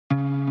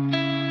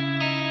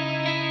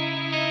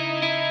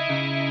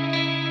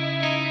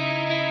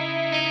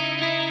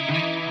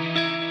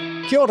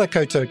Kia ora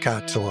koutou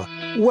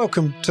katoa.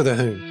 Welcome to the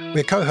Hoon,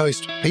 where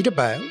co-host Peter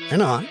Bale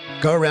and I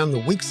go around the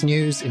week's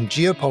news in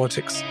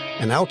geopolitics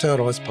and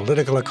Aotearoa's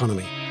political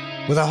economy,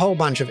 with a whole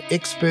bunch of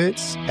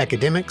experts,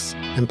 academics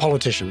and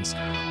politicians,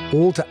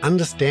 all to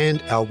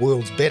understand our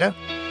worlds better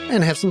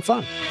and have some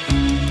fun.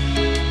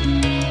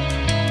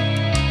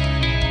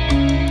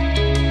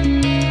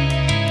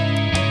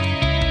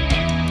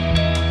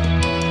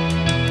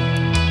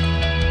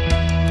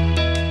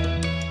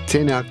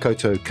 Tēnā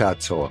koutou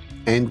katoa,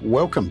 and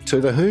welcome to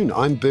the Hoon.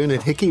 I'm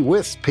Bernard Hickey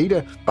with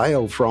Peter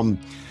Bale from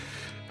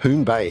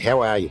Hoon Bay.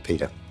 How are you,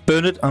 Peter?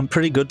 Bernard, I'm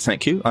pretty good,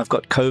 thank you. I've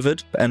got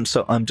COVID, and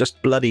so I'm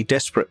just bloody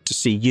desperate to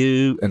see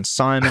you and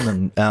Simon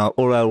and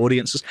all our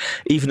audiences,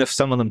 even if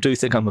some of them do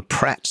think I'm a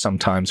prat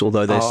sometimes,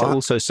 although they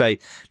also say,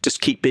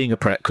 just keep being a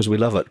prat because we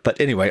love it. But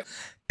anyway,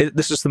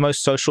 this is the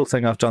most social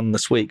thing I've done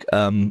this week.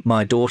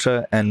 My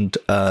daughter and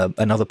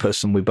another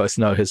person we both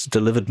know has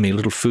delivered me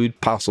little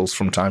food parcels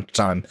from time to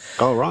time.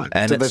 Oh, right.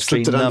 And so they've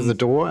slipped it under the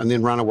door and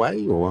then run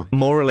away, or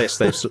more or less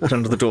they've slipped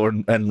under the door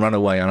and run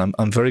away. And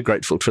I'm very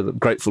grateful to them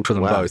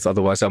both.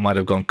 Otherwise, I might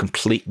have gone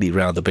completely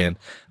round the bend.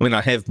 I mean,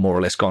 I have more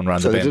or less gone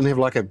round the bend. So they didn't have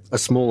like a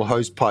small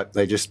hose pipe.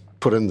 They just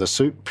put in the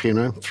soup,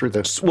 through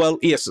the... Well,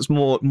 yes, it's been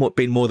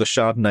more the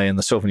Chardonnay and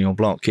the Sauvignon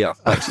Blanc, yeah.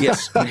 But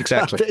yes,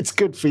 exactly. That's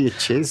good for your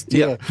chest,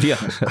 yeah.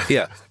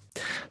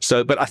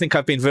 So, but I think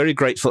I've been very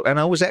grateful. And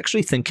I was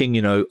actually thinking,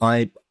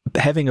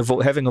 having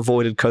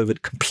avoided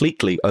COVID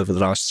completely over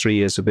the last 3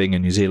 years of being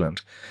in New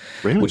Zealand,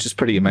 really? Which is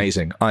pretty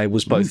amazing. I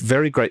was both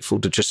very grateful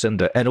to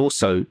Jacinda and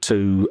also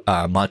to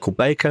Michael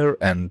Baker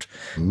and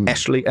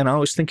Ashley. And I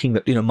was thinking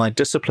that, my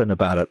discipline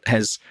about it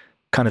has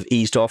kind of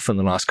eased off in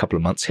the last couple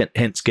of months,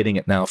 hence getting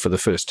it now for the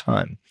first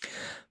time.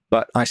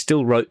 But I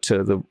still wrote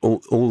to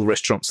all the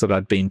restaurants that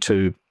I'd been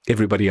to,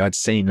 everybody I'd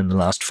seen in the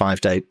last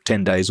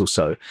 10 days or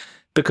so,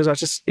 because I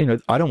just,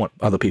 I don't want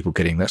other people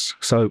getting this.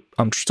 So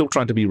I'm still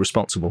trying to be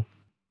responsible.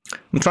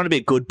 I'm trying to be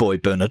a good boy,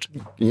 Bernard.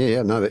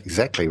 Yeah, no, that's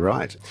exactly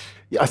right.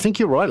 I think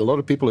you're right. A lot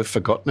of people have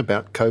forgotten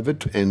about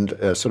COVID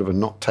and sort of are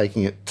not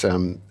taking it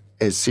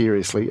as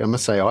seriously. I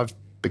must say I've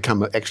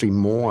become actually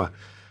more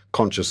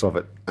conscious of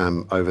it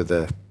over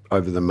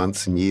the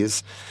months and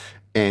years,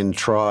 and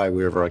try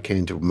wherever I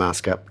can to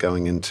mask up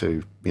going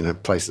into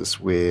places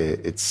where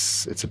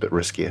it's a bit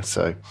riskier.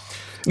 So,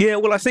 yeah,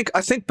 well, I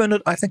think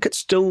Bernard,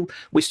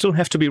 we still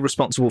have to be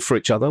responsible for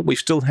each other. We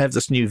still have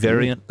this new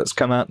variant that's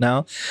come out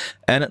now,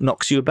 and it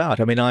knocks you about.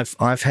 I mean, I've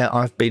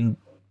been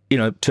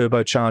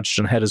turbocharged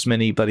and had as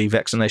many bloody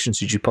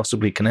vaccinations as you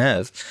possibly can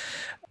have.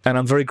 And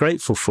I'm very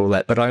grateful for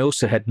that. But I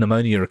also had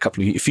pneumonia a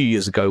few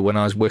years ago when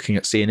I was working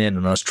at CNN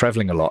and I was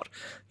traveling a lot.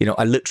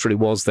 I literally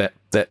was that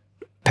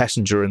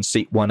passenger in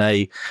seat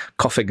 1A,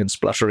 coughing and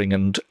spluttering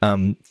and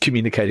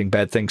communicating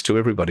bad things to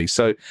everybody.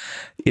 So,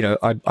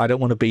 I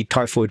don't want to be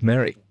Typhoid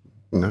Mary.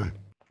 No.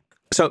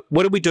 So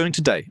what are we doing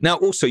today? Now,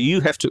 also,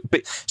 you have to,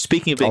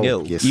 speaking of being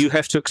ill, yes. You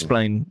have to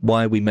explain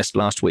why we missed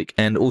last week.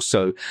 And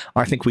also,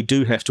 I think we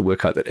do have to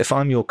work out that if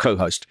I'm your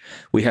co-host,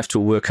 we have to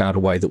work out a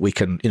way that we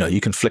can, you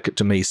can flick it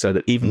to me so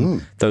that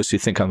even those who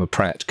think I'm a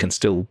prat can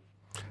still,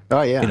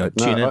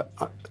 tune in.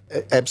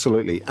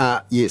 Absolutely.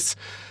 Yes.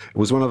 It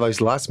was one of those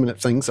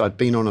last-minute things. I'd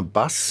been on a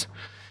bus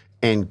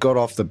and got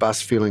off the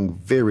bus feeling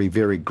very,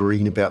 very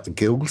green about the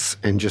gills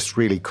and just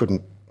really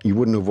couldn't. You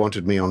wouldn't have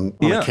wanted me on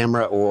a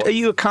camera or... Are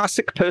you a car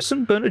sick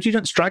person, Bernard? You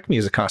don't strike me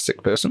as a car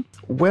sick person.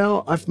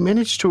 Well, I've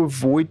managed to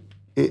avoid...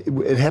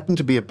 It happened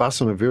to be a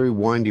bus on a very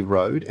windy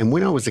road, and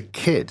when I was a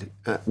kid,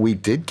 we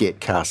did get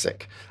car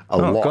sick a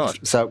lot.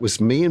 God. So it was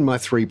me and my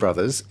three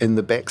brothers in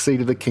the back seat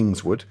of the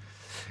Kingswood,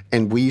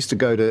 and we used to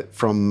go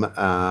from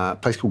a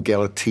place called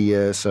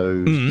Galatea,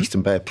 so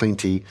Eastern Bay of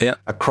Plenty,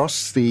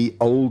 across the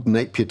old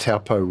Napier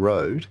Taupo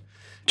Road,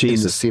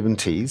 Jesus. In the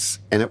 70s,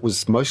 and it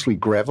was mostly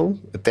gravel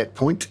at that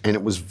point, and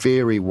it was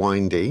very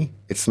windy.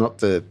 It's not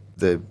the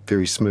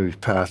very smooth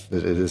path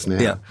that it is now.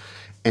 Yeah.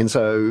 And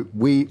so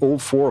all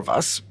four of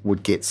us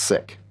would get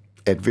sick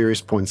at various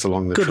points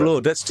along the trip. Good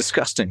Lord, that's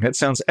disgusting. That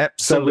sounds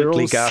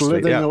absolutely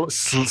ghastly.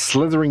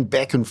 Slithering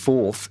back and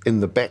forth in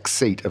the back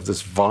seat of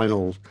this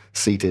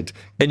vinyl-seated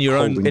in your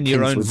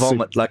own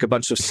vomit, like a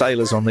bunch of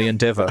sailors on the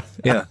Endeavour.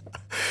 Yeah.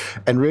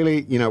 And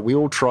really, we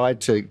all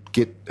tried to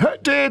get, hey,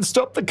 Dad,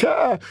 stop the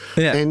car.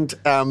 Yeah. And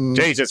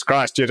Jesus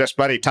Christ, you're just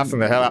bloody toughen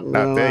the hell up.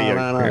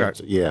 No.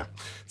 Yeah.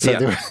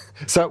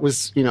 So it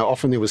was,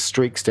 often there was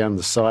streaks down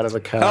the side of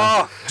the car.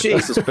 Oh,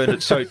 Jesus,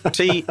 Bernard. So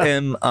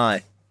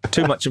TMI.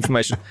 Too much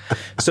information.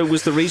 So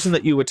was the reason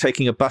that you were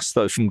taking a bus,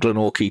 though, from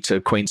Glenorchy to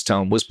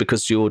Queenstown was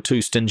because you're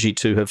too stingy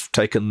to have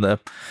taken the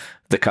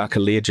Kaka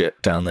Learjet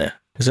down there?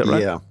 Is that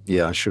right?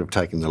 Yeah, I should have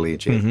taken the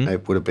Learjet.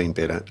 It would have been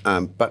better.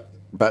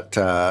 But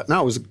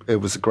no, it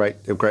was a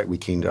great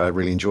weekend. I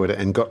really enjoyed it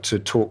and got to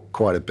talk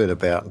quite a bit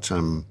about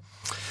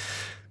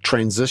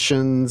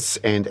transitions,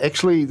 and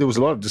actually there was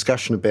a lot of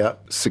discussion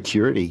about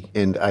security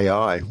and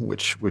AI,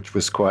 which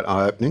was quite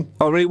eye-opening.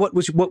 Oh, really? What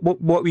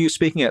were you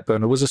speaking at,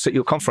 Bernard? Was this at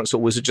your conference,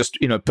 or was it just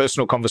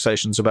personal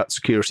conversations about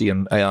security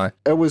and AI?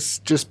 It was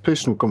just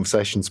personal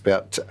conversations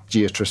about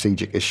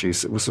geostrategic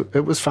issues.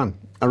 It was fun.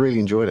 I really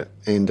enjoyed it,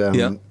 and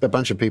a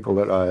bunch of people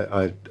that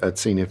I'd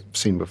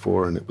seen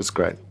before, and it was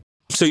great.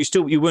 So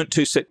you weren't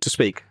too sick to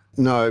speak?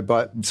 No,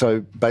 so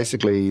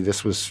basically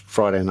this was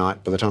Friday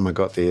night. By the time I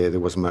got there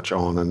wasn't much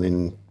on, and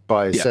then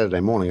by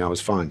Saturday morning I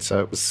was fine.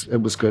 So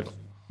it was good.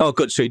 Oh,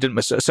 good. So you didn't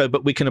miss it. So,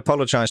 but we can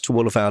apologise to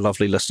all of our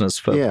lovely listeners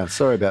for. Yeah,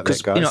 sorry about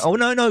that, guys.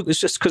 No, it's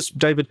just because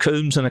David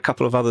Coombs and a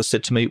couple of others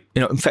said to me,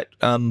 in fact,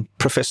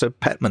 Professor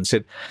Patman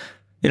said,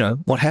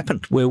 what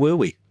happened? Where were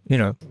we?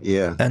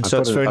 Yeah. And so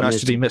it's very nice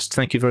to be missed.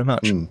 Thank you very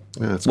much.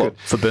 That's good.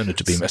 For Bernard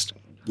to be missed.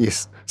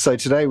 Yes. So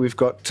today we've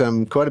got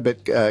quite a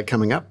bit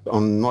coming up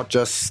on not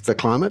just the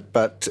climate,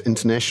 but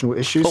international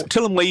issues. Oh,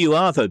 tell them where you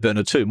are, though,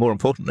 Bernard, too, more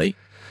importantly.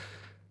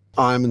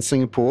 I'm in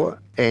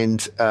Singapore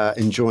and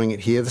enjoying it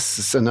here. This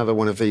is another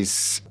one of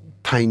these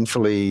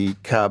painfully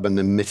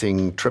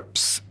carbon-emitting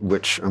trips,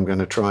 which I'm going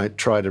to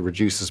try to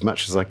reduce as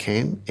much as I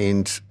can.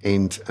 And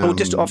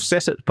just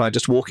offset it by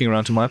just walking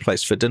around to my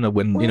place for dinner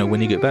when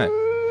you get back.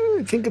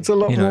 I think it's a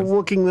lot more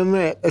walking than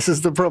that. This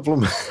is the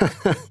problem.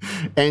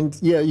 And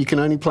you can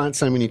only plant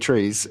so many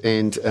trees.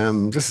 And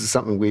this is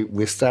something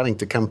we're starting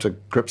to come to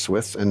grips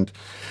with. And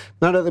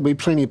no doubt there'll be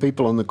plenty of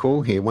people on the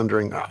call here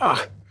wondering,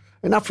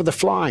 enough with the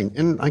flying.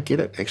 And I get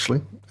it,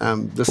 actually.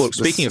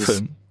 Speaking of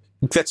whom,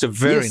 that's a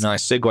very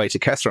nice segue to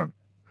Catherine.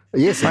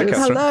 Yes, Hi,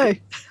 Catherine. Hello.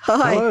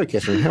 Hi. Hello,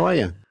 Catherine. How are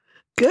you?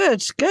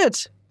 Good.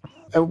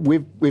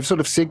 We've sort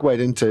of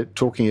segued into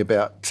talking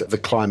about the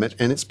climate,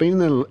 and it's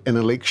been an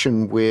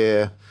election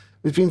where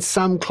there's been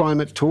some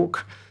climate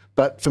talk,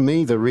 but for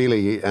me, the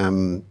really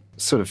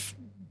sort of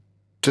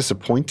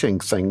disappointing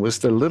thing was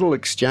the little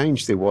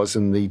exchange there was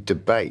in the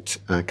debate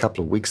a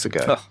couple of weeks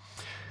ago,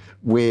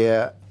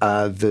 where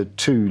the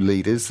two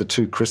leaders, the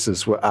two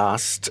Chris's, were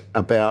asked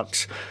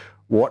about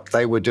what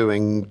they were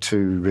doing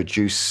to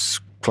reduce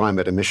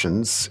climate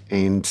emissions,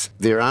 and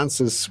their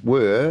answers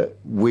were,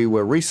 we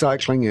were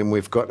recycling and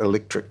we've got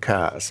electric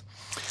cars.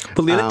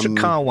 Well, the electric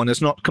car one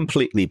is not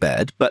completely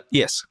bad, but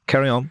yes,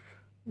 carry on.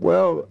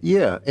 Well,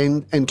 yeah,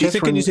 and do you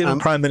think a New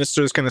Zealand Prime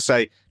Minister is going to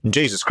say,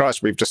 Jesus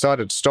Christ, we've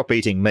decided to stop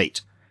eating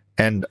meat,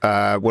 and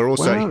we're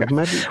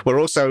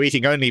also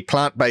eating only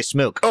plant-based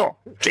milk? Oh,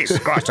 Jesus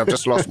Christ, I've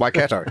just lost my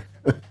catto.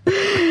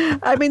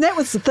 I mean, that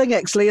was the thing,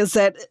 actually, is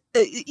that,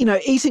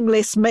 eating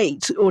less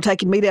meat or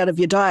taking meat out of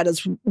your diet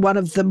is one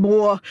of the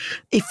more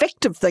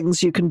effective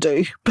things you can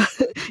do,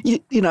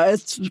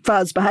 as far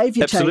as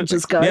behaviour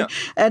changes go. Yeah.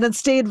 And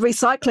instead,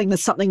 recycling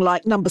is something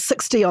like number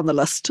 60 on the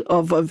list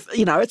of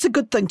it's a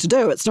good thing to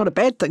do. It's not a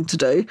bad thing to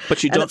do.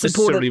 But you're not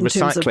necessarily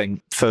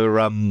recycling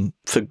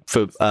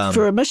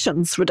for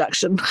emissions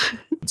reduction.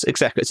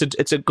 Exactly.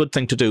 It's a good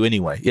thing to do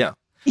anyway, yeah.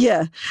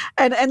 Yeah.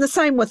 And the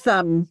same with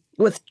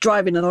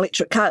driving an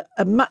electric car.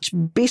 A much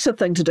better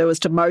thing to do is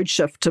to mode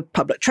shift to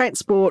public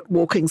transport,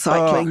 walking,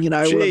 cycling,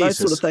 all of those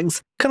sort of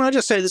things. Can I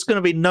just say there's going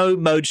to be no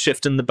mode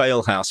shift in the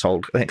Bale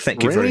household?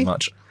 Thank you very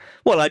much.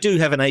 Well, I do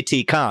have an AT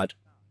card,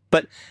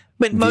 but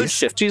mode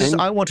shift, Jesus,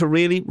 I want a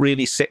really,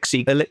 really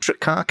sexy electric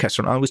car,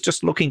 Catherine. I was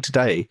just looking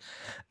today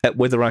at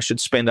whether I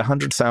should spend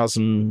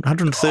 130,000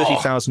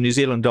 New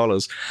Zealand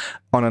dollars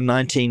on a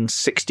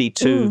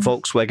 1962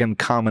 Volkswagen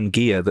Carmen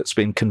Ghia that's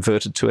been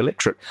converted to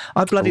electric.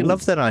 I bloody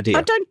love that idea.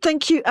 I don't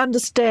think you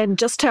understand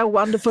just how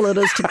wonderful it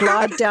is to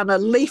glide down a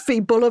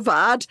leafy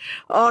boulevard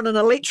on an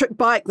electric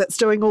bike that's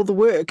doing all the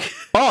work.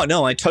 Oh,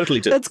 no, I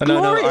totally do. It's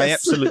glorious. No, I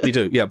absolutely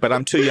do. Yeah, but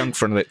I'm too young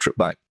for an electric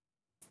bike.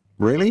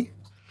 Really?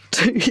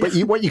 But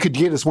what you could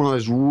get is one of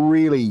those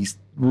really,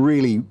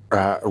 really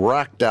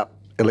racked up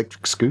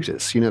electric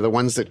scooters, the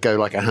ones that go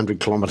like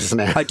 100 kilometres an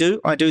hour. I do.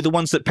 The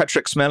ones that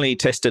Patrick Smelly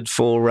tested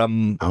for,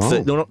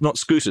 not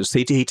scooters.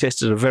 He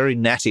tested a very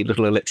natty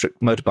little electric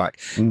motorbike.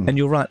 And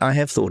you're right, I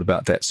have thought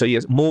about that. So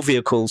yes, more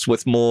vehicles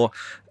with more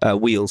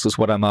wheels is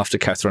what I'm after,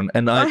 Catherine.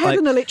 And I had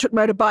an electric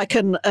motorbike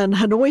in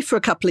Hanoi for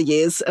a couple of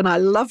years and I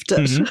loved it.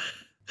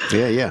 Mm-hmm.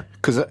 Yeah,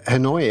 because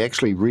Hanoi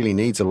actually really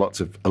needs lots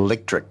of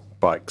electric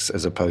bikes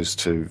as opposed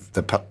to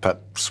the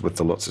putt-putts with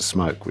the lots of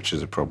smoke, which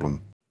is a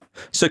problem.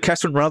 So,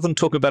 Catherine, rather than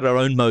talk about our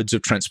own modes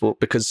of transport,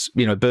 because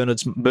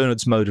Bernard's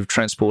mode of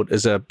transport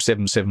is a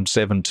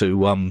 777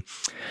 to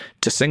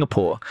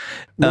Singapore.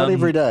 Not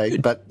every day,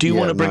 but do you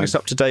want to bring us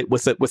up to date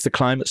with the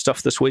climate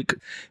stuff this week?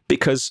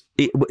 Because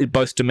it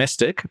both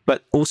domestic,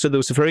 but also there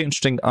was a very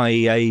interesting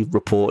IEA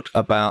report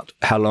about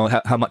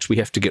how much we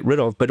have to get rid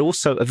of, but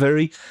also a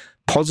very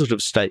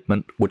positive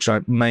statement, which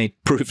I may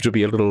prove to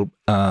be a little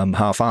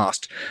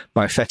half-assed,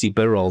 by Fatih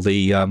Birol,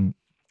 the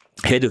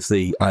head of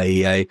the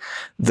IEA,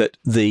 that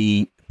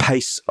the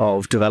pace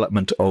of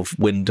development of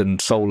wind and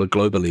solar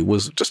globally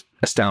was just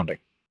astounding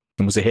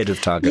and was ahead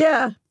of target.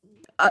 Yeah.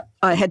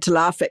 I had to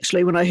laugh,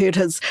 actually, when I heard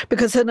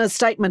because in his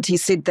statement he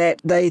said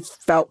that they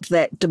felt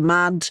that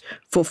demand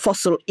for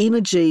fossil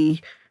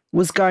energy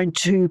was going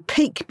to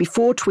peak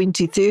before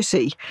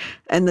 2030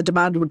 and the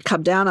demand would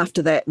come down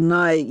after that. And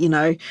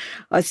I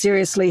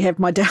seriously have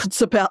my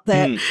doubts about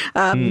that.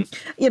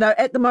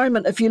 At the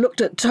moment, if you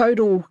looked at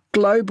total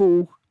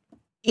global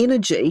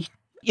energy,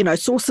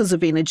 sources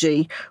of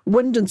energy,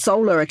 wind and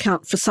solar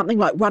account for something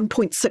like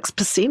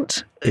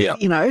 1.6%. Yeah.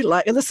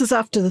 And this is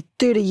after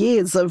 30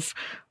 years of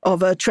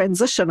a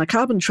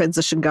carbon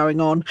transition going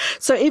on.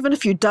 So even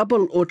if you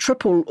double or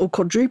triple or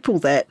quadruple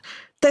that,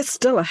 that's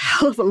still a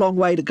hell of a long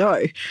way to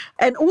go.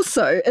 And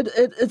also,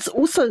 it's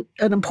also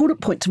an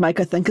important point to make,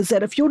 I think, is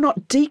that if you're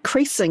not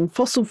decreasing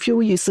fossil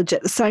fuel usage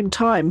at the same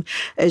time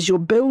as you're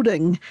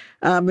building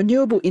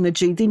renewable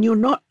energy, then you're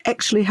not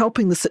actually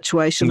helping the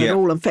situation at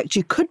all. In fact,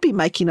 you could be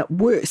making it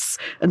worse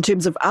in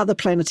terms of other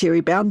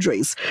planetary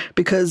boundaries,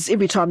 because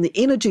every time the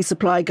energy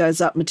supply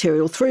goes up,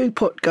 material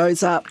throughput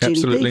goes up,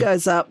 GDP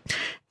goes up,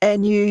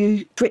 and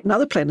you threaten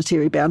other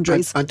planetary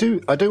boundaries. I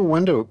do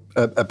wonder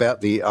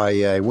about the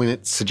IEA when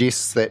it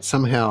suggests that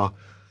somehow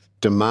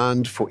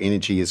demand for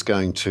energy is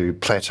going to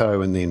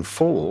plateau and then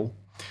fall,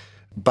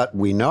 but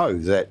we know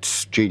that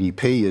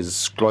GDP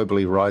is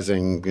globally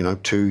rising,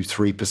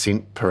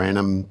 2-3% per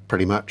annum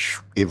pretty much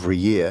every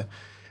year.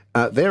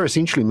 They're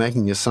essentially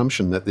making the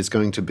assumption that there's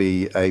going to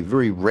be a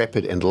very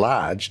rapid and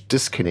large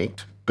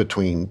disconnect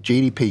between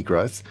GDP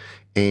growth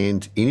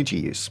and energy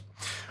use,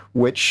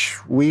 which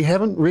we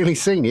haven't really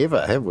seen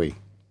ever, have we?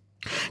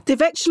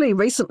 They've actually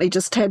recently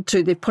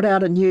they've put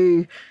out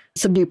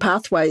some new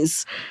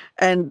pathways,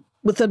 and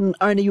within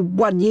only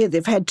 1 year,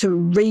 they've had to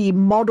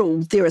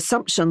remodel their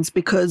assumptions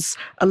because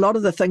a lot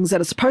of the things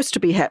that are supposed to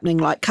be happening,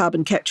 like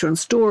carbon capture and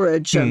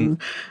storage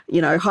and,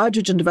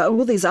 hydrogen development,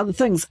 all these other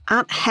things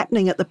aren't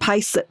happening at the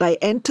pace that they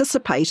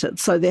anticipated.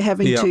 So they're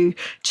having to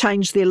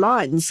change their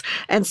lines.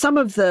 And some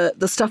of the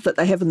stuff that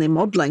they have in their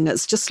modelling,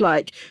 it's just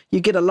like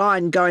you get a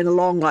line going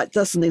along like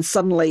this and then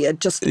suddenly it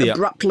just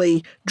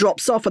abruptly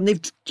drops off.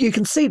 And you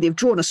can see they've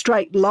drawn a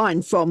straight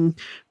line from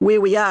where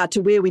we are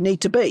to where we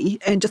need to be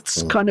and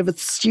just kind of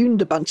assumed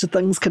a bunch of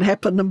things can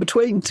happen in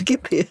between to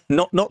get there.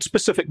 Not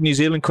specific New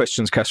Zealand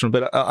questions, Catherine,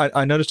 but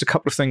I noticed a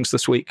couple of things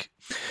this week.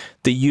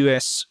 The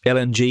US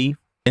LNG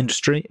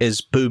industry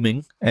is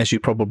booming, as you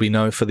probably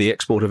know, for the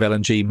export of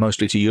LNG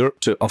mostly to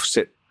Europe to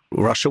offset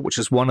Russia, which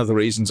is one of the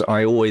reasons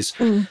I always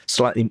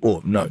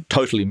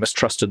totally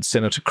mistrusted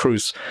Senator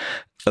Cruz's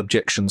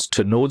objections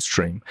to Nord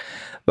Stream.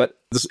 But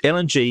this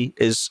LNG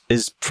is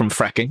from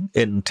fracking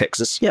in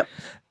Texas,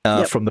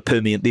 from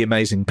the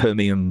amazing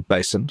Permian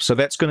Basin. So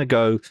that's going to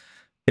go,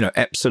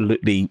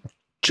 absolutely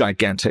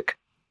gigantic.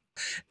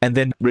 And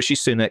then Rishi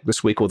Sunak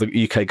this week, or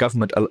the UK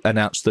government,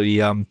 announced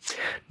the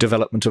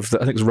development of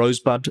I think it's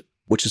Rosebud,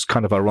 which is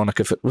kind of ironic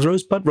if it was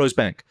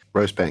Rosebank.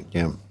 Rosebank,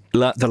 yeah.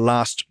 The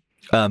last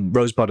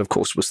Rosebud, of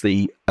course, was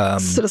the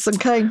Citizen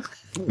Kane.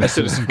 A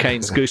Citizen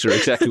Kane scooter,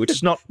 exactly, which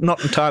is not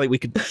entirely.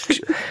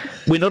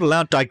 We're not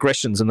allowed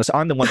digressions in this.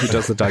 I'm the one who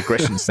does the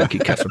digressions. Thank you,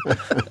 Catherine.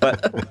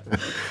 But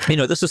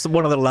this is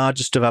one of the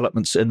largest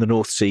developments in the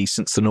North Sea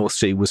since the North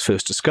Sea was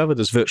first discovered.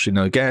 There's virtually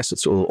no gas;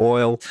 it's all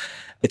oil.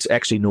 It's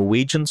actually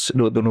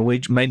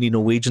mainly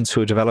Norwegians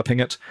who are developing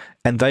it,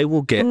 and they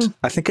will get.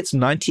 I think it's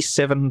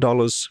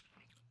 $97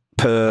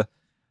 per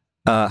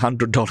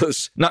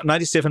 $100, not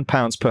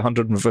 £97 per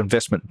 $100 of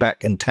investment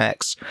back in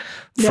tax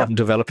from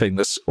developing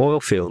this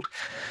oil field.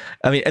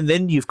 I mean, and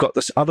then you've got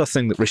this other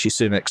thing that Rishi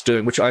Sunak's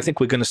doing, which I think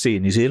we're going to see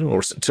in New Zealand,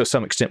 or to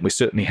some extent we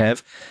certainly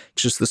have,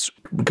 which is this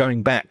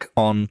going back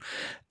on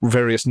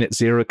various net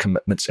zero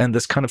commitments and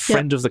this kind of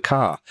friend of the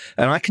car.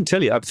 And I can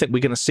tell you, I think we're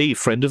going to see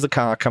friend of the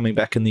car coming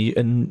back in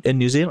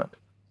New Zealand.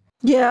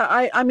 Yeah,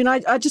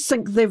 I just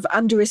think they've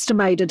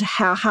underestimated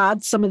how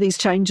hard some of these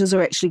changes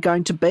are actually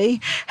going to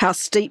be, how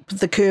steep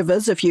the curve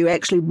is if you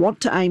actually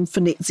want to aim for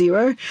net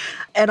zero.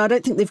 And I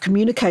don't think they've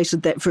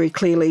communicated that very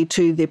clearly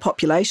to their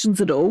populations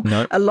at all.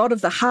 No. A lot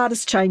of the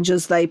hardest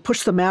changes, they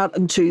push them out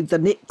into the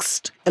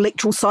next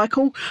electoral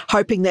cycle,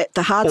 hoping that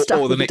the hard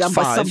stuff will be done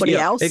by somebody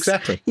else.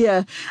 Exactly.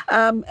 Yeah.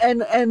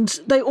 And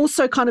they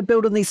also kind of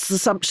build on these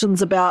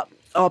assumptions about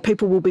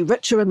people will be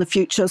richer in the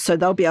future, so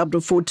they'll be able to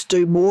afford to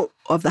do more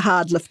of the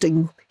hard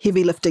lifting,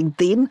 heavy lifting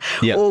then.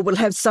 Yep. Or we'll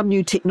have some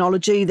new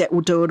technology that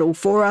will do it all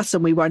for us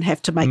and we won't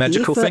have to make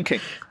magical the effort. Thinking.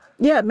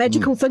 Yeah,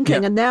 magical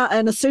thinking. Yep.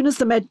 And as soon as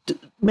the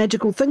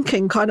magical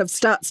thinking kind of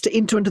starts to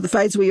enter into the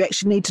phase where you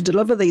actually need to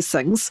deliver these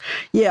things,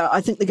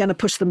 I think they're going to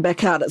push them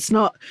back out. It's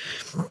not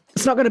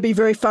going to be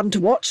very fun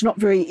to watch, not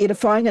very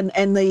edifying,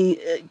 and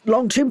the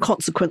long-term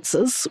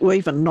consequences, or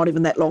even not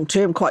even that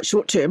long-term, quite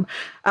short-term,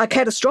 are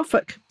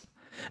catastrophic.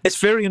 It's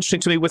very interesting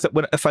to me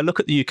if I look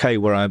at the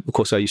UK, where I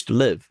used to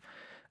live,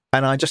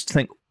 and I just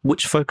think,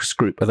 which focus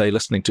group are they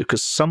listening to?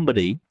 Because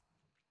somebody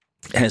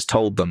has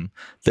told them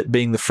that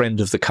being the friend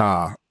of the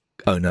car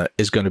owner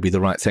is going to be the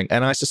right thing.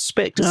 And I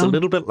suspect it's a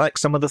little bit like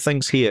some of the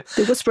things here.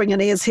 They're whispering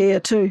in ears here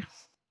too.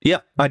 Yeah,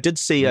 I did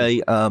see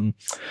a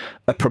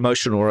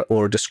promotion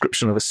or a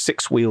description of a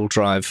 6-wheel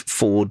drive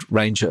Ford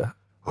Ranger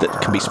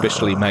that can be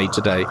specially made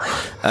today,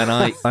 and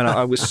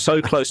I was so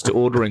close to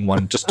ordering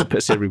one just to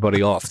piss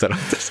everybody off.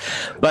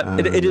 But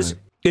it is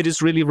It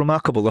is really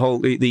remarkable. The whole,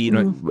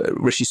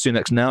 Rishi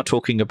Sunak's now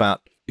talking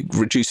about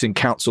reducing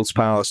councils'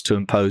 powers to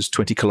impose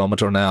 20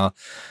 kilometre an hour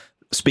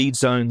speed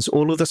zones,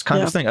 all of this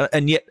kind of thing.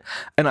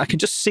 And I can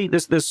just see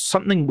there's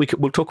something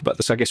we'll talk about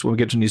this, I guess, when we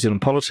get to New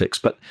Zealand politics,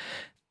 but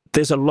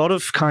there's a lot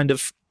of kind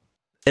of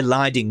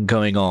eliding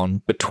going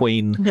on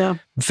between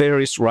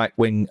various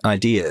right-wing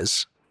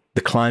ideas,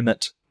 the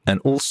climate and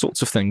all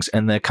sorts of things,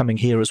 and they're coming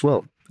here as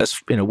well,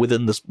 as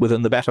within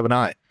the bat of an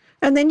eye.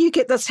 And then you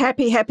get this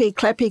happy,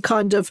 clappy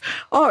kind of,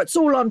 it's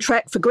all on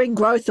track for green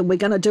growth and we're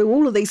going to do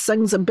all of these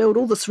things and build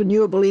all this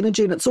renewable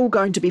energy and it's all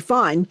going to be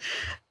fine.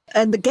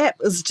 And the gap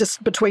is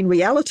just between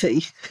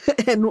reality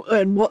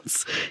and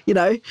what's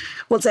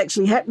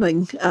actually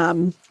happening,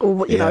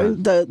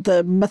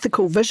 the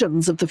mythical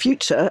visions of the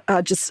future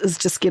is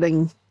just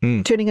turning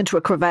into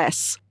a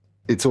crevasse.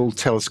 It's all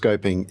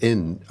telescoping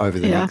in over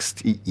the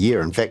next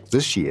year. In fact,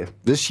 this year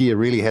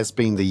really has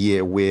been the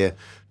year where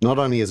not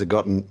only has it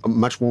gotten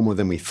much warmer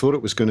than we thought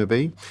it was going to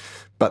be,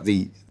 but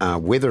the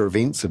weather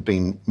events have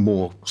been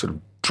more sort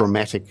of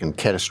dramatic and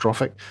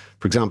catastrophic.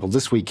 For example,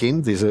 this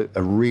weekend, there's a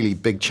really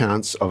big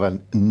chance of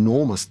an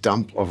enormous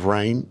dump of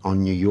rain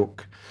on New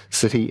York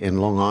City and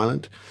Long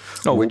Island.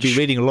 Oh, we'll be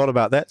reading a lot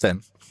about that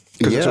then.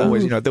 Because it's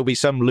always, there'll be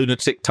some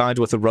lunatic tied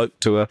with a rope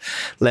to a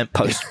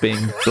lamppost being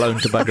blown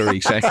to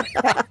buggery, say.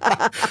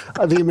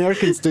 The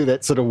Americans do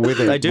that sort of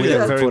weather. They do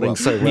that very well.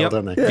 So well,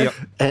 don't they?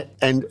 Yep.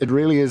 And it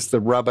really is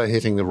the rubber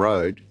hitting the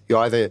road. You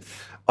either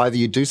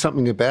you do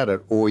something about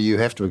it, or you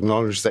have to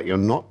acknowledge that you're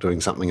not doing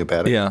something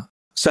about it. Yeah.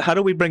 So how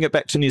do we bring it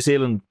back to New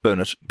Zealand,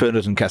 Bernard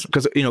and Catherine?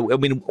 Because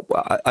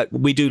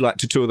we do like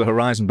to tour the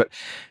horizon, but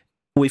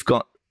we've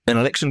got an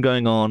election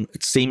going on.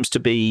 It seems to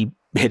be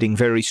heading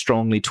very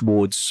strongly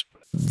towards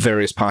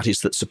various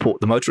parties that support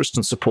the motorists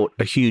and support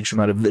a huge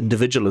amount of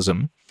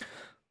individualism.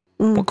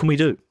 What can we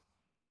do?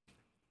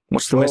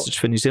 What's the message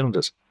for New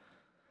Zealanders?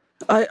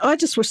 I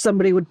just wish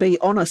somebody would be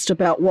honest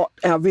about what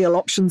our real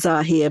options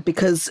are here,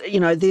 because,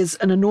 there's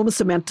an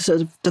enormous amount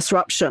of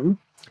disruption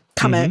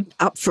coming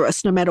up for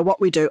us no matter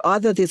what we do.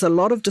 Either there's a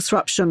lot of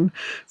disruption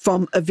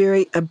from a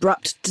very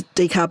abrupt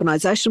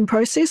decarbonisation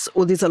process,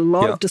 or there's a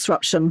lot of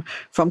disruption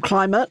from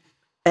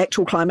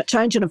actual climate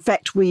change. And in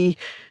fact,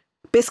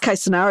 best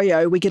case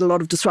scenario, we get a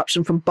lot of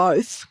disruption from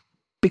both,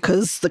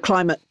 because the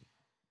climate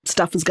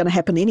stuff is going to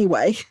happen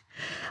anyway.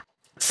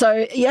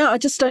 So, I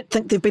just don't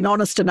think they've been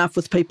honest enough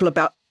with people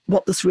about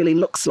what this really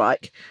looks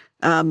like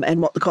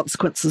and what the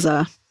consequences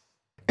are.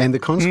 And the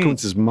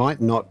consequences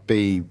might not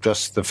be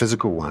just the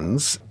physical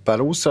ones, but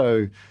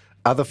also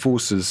other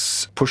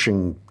forces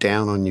pushing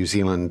down on New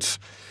Zealand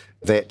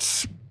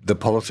that the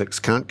politics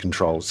can't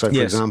control. So,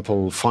 for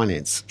example,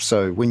 finance.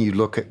 So when you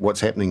look at what's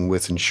happening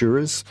with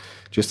insurers,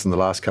 just in the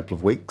last couple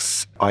of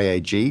weeks,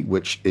 IAG,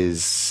 which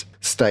is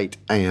State,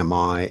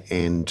 AMI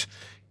and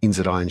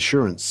NZI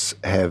Insurance,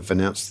 have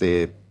announced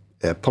they're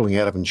pulling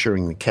out of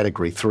insuring the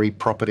Category 3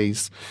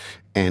 properties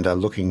and are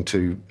looking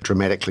to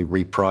dramatically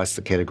reprice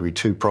the Category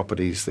 2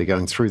 properties. They're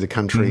going through the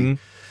country,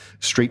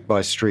 street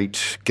by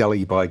street,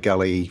 gully by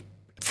gully,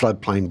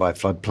 floodplain by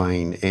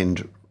floodplain,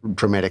 and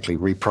dramatically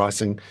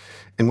repricing.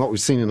 And what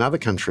we've seen in other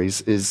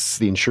countries is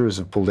the insurers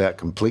have pulled out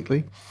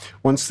completely.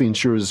 Once the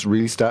insurers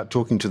really start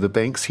talking to the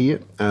banks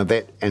here,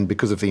 and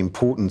because of the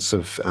importance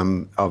of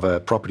a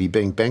property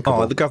being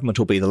bankable... the government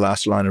will be the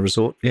last line of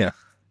resort, yeah.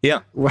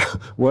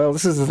 Well,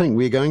 this is the thing.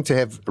 We're going to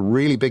have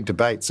really big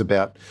debates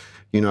about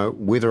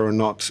whether or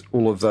not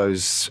all of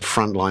those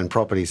frontline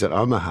properties at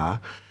Omaha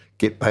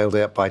get bailed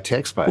out by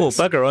taxpayers. Well,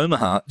 bugger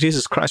Omaha.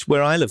 Jesus Christ,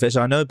 where I live, as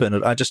I know,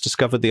 Bernard, I just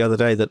discovered the other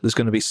day that there's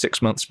going to be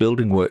 6 months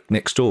building work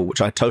next door,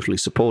 which I totally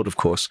support, of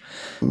course,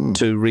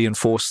 to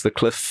reinforce the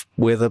cliff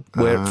where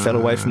it fell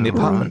away from the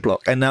apartment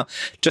block. And now,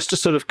 just to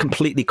sort of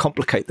completely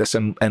complicate this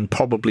and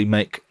probably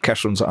make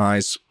Catherine's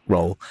eyes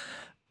roll,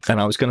 and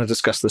I was going to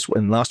discuss this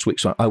in last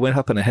week's one, I went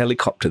up in a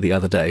helicopter the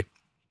other day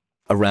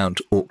around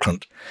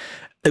Auckland.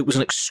 It was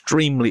an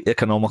extremely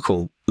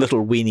economical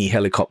little weenie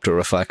helicopter,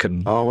 if I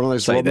can one of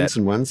those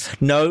Robinson ones?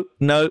 No.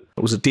 It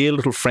was a dear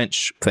little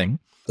French thing,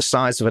 the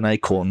size of an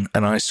acorn,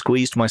 and I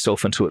squeezed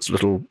myself into its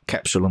little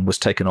capsule and was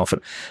taken off.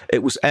 And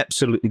it was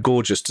absolutely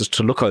gorgeous just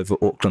to look over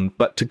Auckland,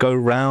 but to go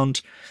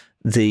round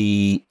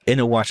the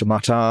inner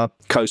Waitemata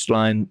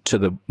coastline to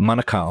the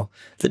Manukau,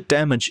 the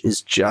damage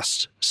is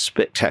just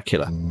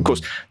spectacular. Of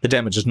course, the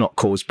damage is not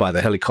caused by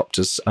the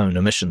helicopter's own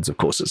emissions, of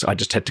course. I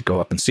just had to go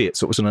up and see it.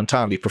 So it was an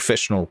entirely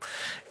professional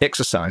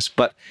exercise.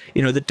 But,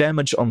 the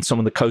damage on some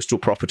of the coastal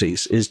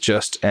properties is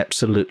just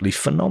absolutely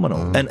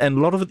phenomenal. And a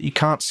lot of it you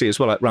can't see as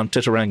well, like around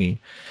Titirangi.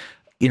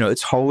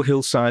 It's whole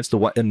hillsides,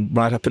 and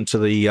right up into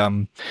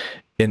the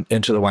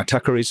into the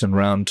Waitakaris and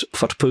around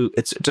Whatapu.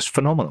 It's just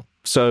phenomenal.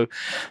 So,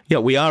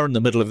 we are in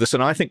the middle of this,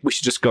 and I think we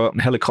should just go out in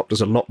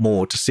helicopters a lot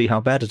more to see how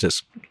bad it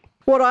is.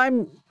 What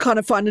I'm kind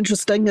of find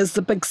interesting is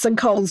the big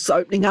sinkholes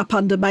opening up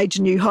under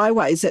major new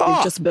highways that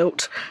they've just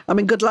built. I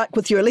mean, good luck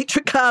with your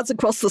electric cars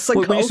across the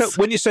sinkholes.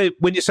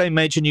 When you say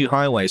major new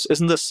highways,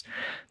 isn't this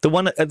the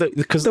one?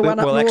 The one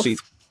up north.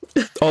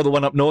 The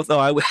one up north.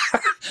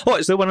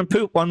 Is there one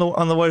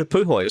on the way to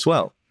Puhoi as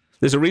well?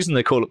 There's a reason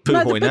they call it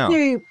Puhoi now.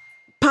 New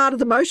part of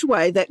the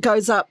motorway that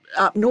goes up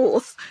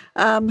north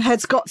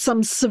has got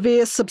some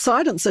severe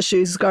subsidence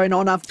issues going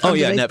on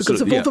underneath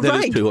because of all the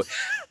rain.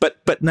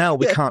 But now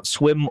we can't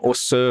swim or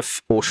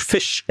surf or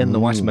fish in the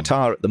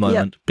Waitemata at the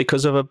moment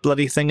because of a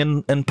bloody thing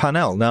in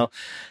Parnell. Now,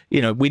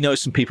 we know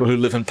some people who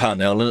live in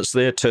Parnell, and it's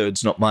their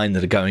turds, not mine,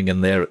 that are going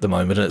in there at the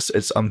moment.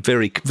 And I'm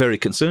very, very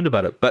concerned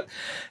about it. But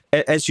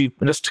as you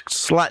just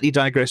slightly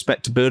digress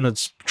back to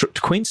Bernard's trip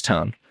to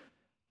Queenstown,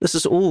 this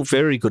is all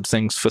very good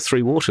things for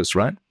Three Waters,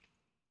 right?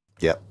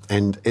 Yeah,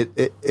 and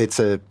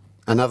it's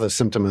another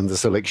symptom in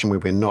this election where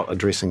we're not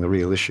addressing the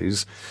real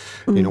issues.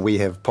 We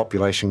have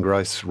population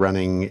growth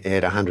running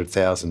at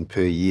 100,000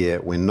 per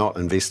year. We're not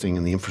investing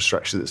in the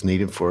infrastructure that's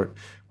needed for it.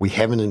 We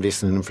haven't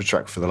invested in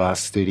infrastructure for the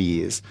last 30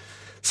 years.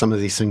 Some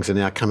of these things are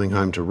now coming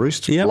home to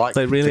roost, like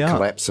they really the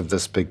collapse of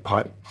this big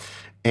pipe.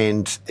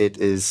 And it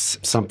is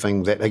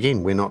something that,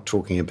 again, we're not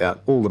talking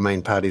about. All the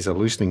main parties are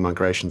loosening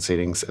migration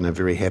settings and are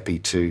very happy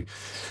to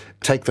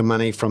take the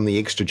money from the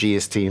extra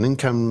GST and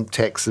income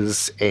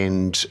taxes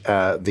and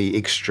the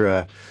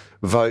extra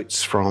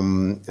votes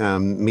from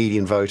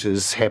median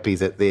voters, happy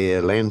that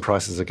their land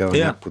prices are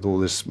going up with all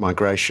this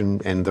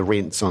migration and the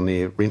rents on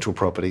their rental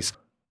properties.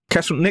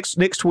 Catherine,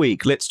 next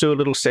week, let's do a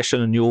little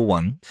session in your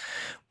one.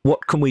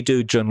 What can we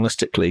do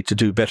journalistically to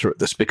do better at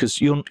this?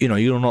 Because you're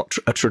not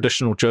a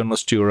traditional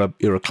journalist. You're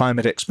a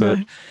climate expert.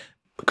 No.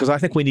 Because I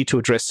think we need to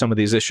address some of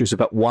these issues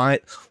about why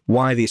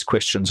these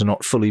questions are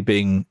not fully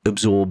being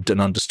absorbed and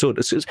understood.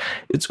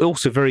 It's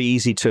also very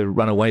easy to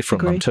run away from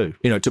them too,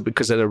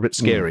 because they're a bit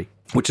scary,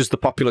 which is the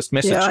populist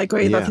message. Yeah, I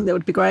agree. Yeah. I think that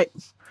would be great.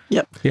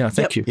 Yep. Yeah,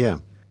 thank you. Yeah.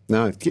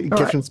 No,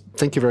 Catherine,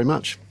 thank you very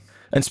much.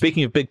 And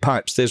speaking of big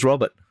pipes, there's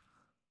Robert.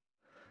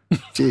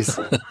 Cheers.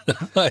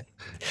 Hi.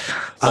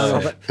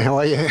 Robert, how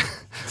are you?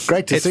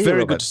 Great to see you, It's very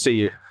Robert. good to see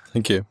you.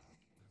 Thank you.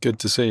 Good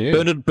to see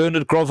you.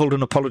 Bernard grovelled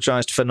and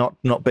apologised for not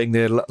being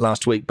there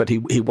last week, but he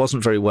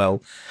wasn't very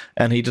well,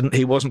 and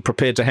he wasn't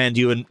prepared to hand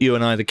you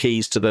and I the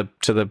keys to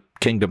the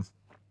kingdom.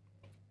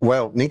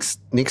 Well, next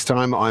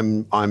time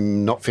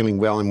I'm not feeling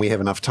well and we have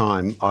enough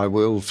time, I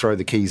will throw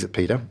the keys at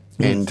Peter,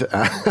 and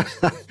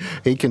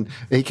he can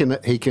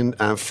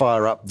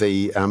fire up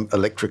the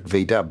electric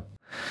V-dub.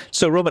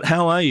 So, Robert,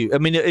 how are you? I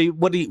mean,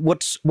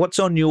 what's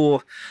on your?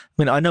 I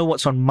mean, I know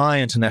what's on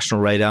my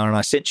international radar, and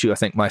I sent you, I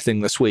think, my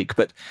thing this week.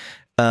 But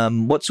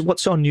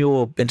what's on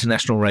your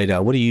international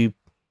radar?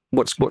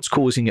 What's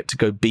causing it to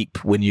go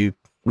beep when you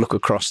look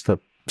across the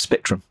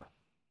spectrum?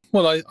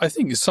 Well, I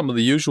think it's some of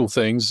the usual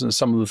things and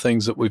some of the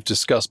things that we've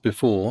discussed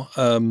before.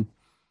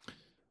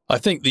 I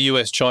think the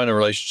US-China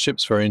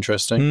relationship's very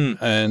interesting,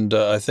 and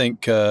I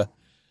think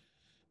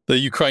the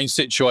Ukraine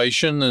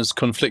situation, there's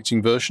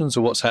conflicting versions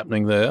of what's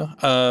happening there.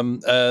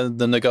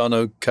 The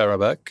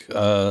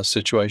Nagorno-Karabakh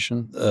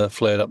situation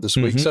flared up this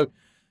week. So,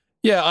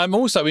 yeah, I'm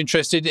also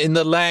interested in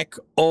the lack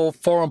of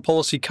foreign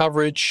policy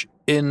coverage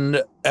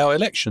in our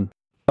election.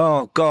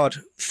 Oh, God.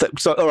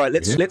 So, all right,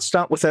 let's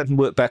start with that and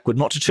work backward.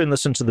 Not to turn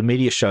this into the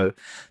media show,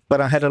 but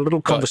I had a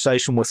little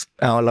conversation with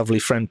our lovely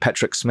friend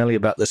Patrick Smelly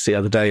about this the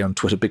other day on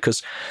Twitter,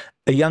 because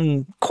a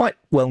young, quite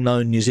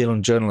well-known New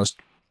Zealand journalist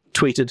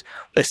tweeted,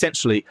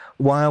 essentially,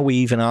 why are we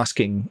even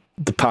asking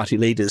the party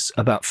leaders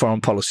about foreign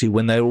policy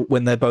when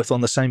they're both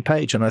on the same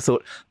page? And I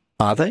thought,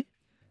 are they?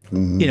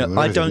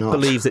 I don't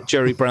believe that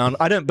Jerry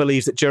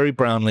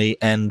Brownlee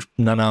and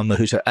Nana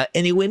Mahuta are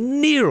anywhere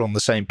near on the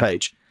same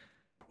page.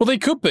 Well, they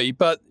could be,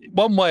 but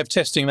one way of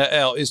testing that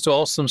out is to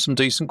ask them some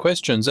decent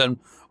questions. And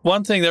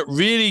one thing that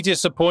really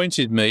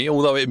disappointed me,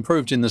 although it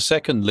improved in the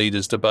second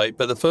leaders' debate,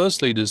 but the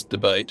first leaders'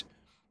 debate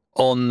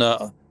on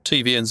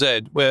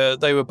TVNZ, where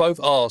they were both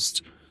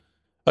asked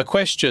a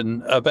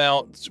question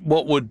about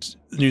what would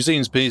New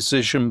Zealand's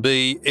position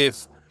be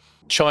if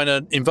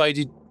China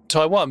invaded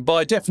Taiwan.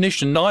 By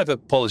definition, neither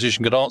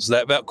politician could answer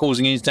that without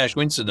causing an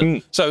international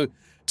incident. So,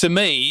 to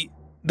me,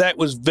 that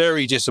was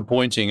very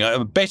disappointing.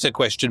 A better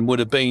question would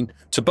have been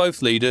to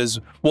both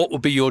leaders, what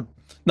would be your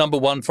number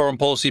one foreign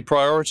policy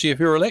priority if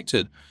you're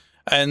elected?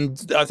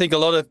 And I think a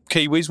lot of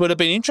Kiwis would have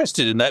been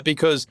interested in that,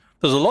 because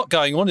there's a lot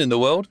going on in the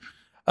world.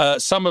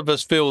 Some of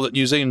us feel that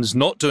New Zealand's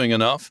not doing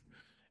enough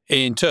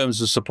in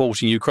terms of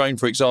supporting Ukraine,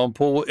 for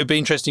example. It'd be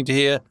interesting to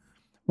hear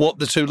what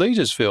the two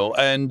leaders feel.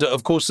 And,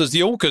 of course, there's the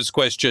AUKUS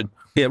question.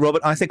 Yeah,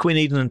 Robert, I think we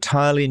need an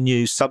entirely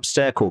new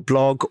Substack or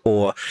blog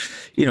or,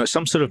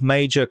 some sort of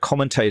major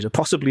commentator,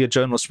 possibly a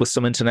journalist with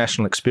some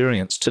international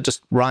experience, to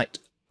just write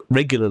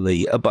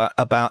regularly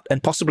about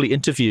and possibly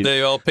interview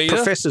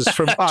professors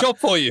from job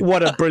for you.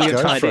 What a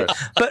brilliant idea.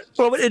 But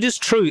Robert, it is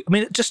true. I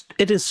mean,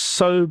 it is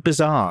so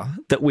bizarre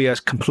that we are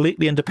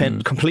completely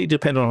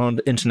dependent on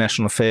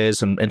international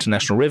affairs and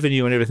international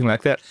revenue and everything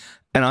like that.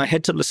 And I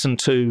had to listen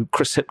to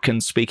Chris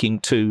Hipkins speaking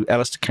to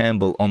Alistair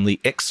Campbell on the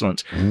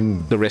excellent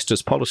The Rest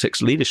is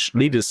Politics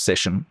leaders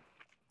session.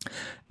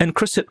 And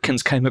Chris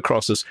Hipkins came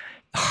across as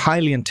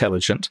highly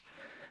intelligent,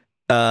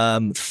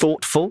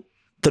 thoughtful,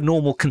 the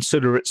normal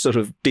considerate sort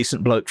of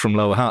decent bloke from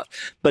Lower Hutt,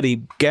 but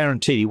he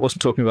guaranteed he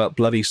wasn't talking about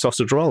bloody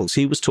sausage rolls.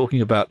 He was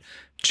talking about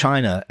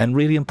China and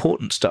really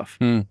important stuff.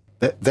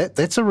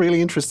 That's a really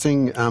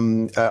interesting.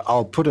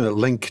 I'll put a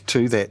link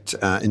to that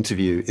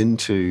interview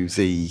into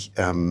the.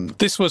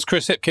 This was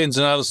Chris Hipkins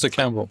and Alistair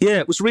Campbell. Yeah,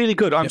 it was really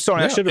good. I'm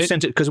sorry, I should have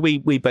sent it because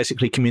we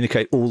basically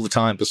communicate all the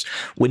time, just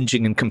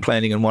whinging and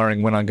complaining and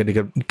worrying when I'm going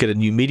to get a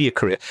new media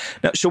career.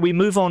 Now, shall we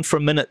move on for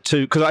a minute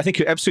to, because I think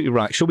you're absolutely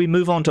right, shall we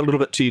move on to a little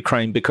bit to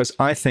Ukraine, because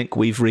I think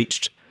we've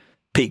reached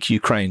peak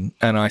Ukraine,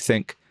 and I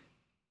think,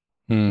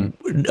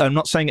 I'm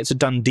not saying it's a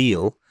done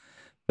deal,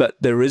 but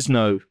there is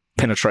no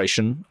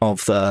penetration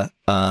of the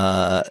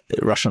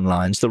Russian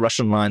lines. The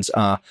Russian lines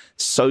are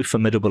so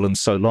formidable and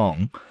so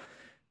long,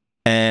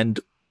 and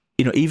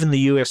even the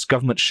US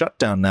government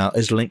shutdown now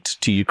is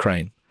linked to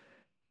Ukraine.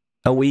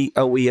 Are we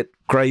at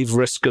grave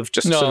risk of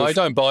just? No, I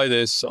don't buy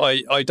this.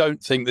 I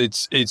don't think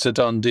it's a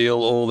done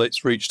deal or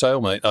it's reached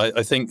stalemate.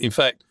 I think, in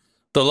fact,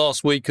 the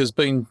last week has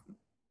been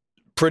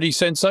pretty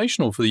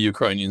sensational for the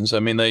Ukrainians. I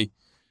mean,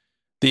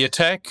 the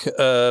attack,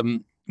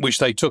 which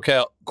they took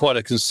out quite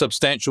a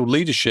substantial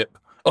leadership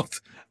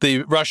of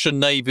the Russian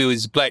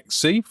Navy's Black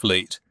Sea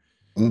Fleet.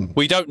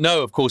 We don't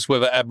know, of course,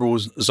 whether Admiral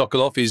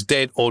Sokolov is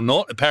dead or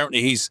not.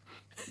 Apparently, his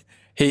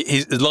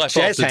life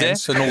after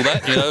death and all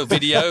that,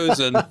 videos,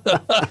 and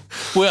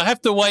we'll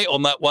have to wait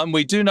on that one.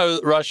 We do know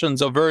that the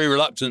Russians are very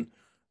reluctant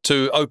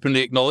to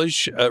openly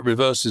acknowledge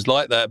reverses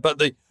like that.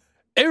 But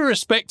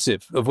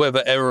irrespective of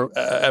whether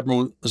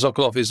Admiral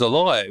Sokolov is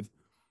alive,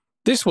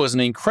 this was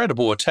an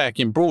incredible attack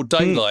in broad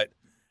daylight.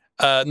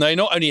 They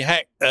not only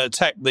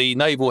attacked the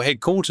naval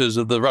headquarters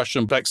of the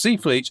Russian Black Sea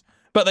Fleet,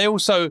 but they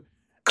also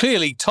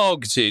clearly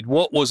targeted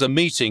what was a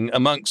meeting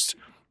amongst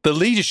the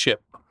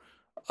leadership.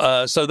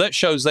 So that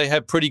shows they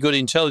have pretty good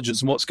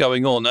intelligence on what's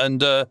going on.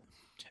 And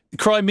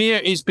Crimea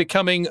is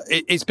becoming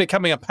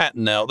a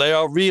pattern now. They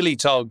are really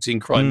targeting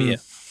Crimea.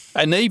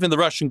 And even the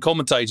Russian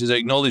commentators are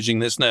acknowledging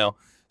this now.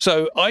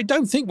 So I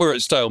don't think we're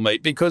at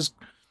stalemate, because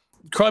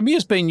Crimea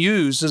has been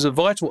used as a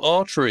vital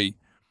artery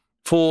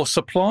for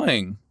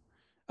supplying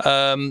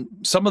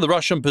some of the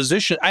Russian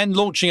position and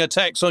launching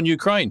attacks on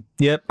Ukraine.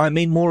 Yeah, I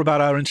mean more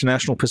about our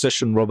international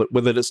position, Robert,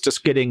 with it. It's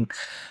just getting...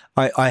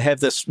 I have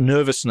this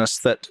nervousness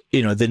that,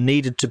 there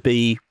needed to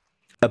be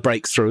a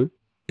breakthrough.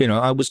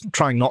 I was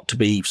trying not to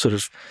be sort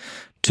of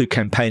too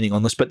campaigning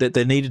on this, but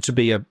there needed to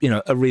be a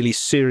really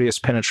serious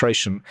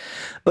penetration.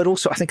 But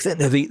also, I think that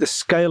the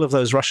scale of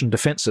those Russian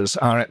defences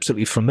are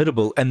absolutely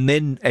formidable. And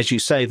then, as you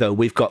say, though,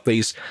 we've got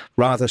these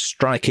rather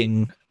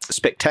striking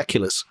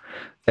spectaculars,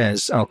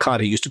 as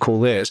Al-Qaeda used to call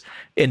theirs,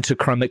 into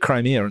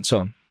Crimea and so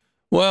on.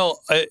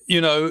 Well,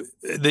 it's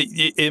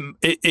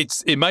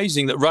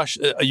amazing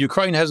that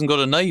Ukraine hasn't got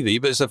a navy,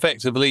 but it's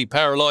effectively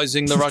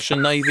paralysing the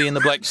Russian navy in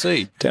the Black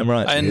Sea. Damn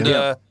right.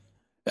 And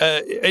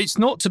it's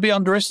not to be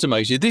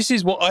underestimated. This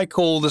is what I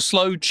call the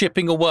slow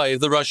chipping away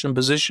of the Russian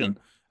position.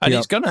 And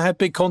it's going to have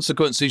big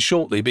consequences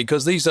shortly,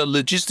 because these are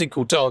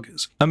logistical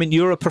targets. I mean,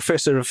 you're a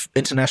professor of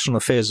international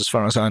affairs, as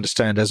far as I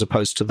understand, as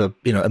opposed to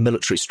a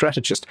military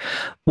strategist.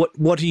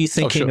 What are you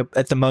thinking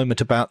at the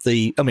moment about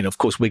of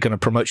course, we're going to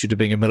promote you to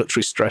being a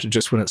military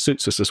strategist when it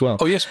suits us as well.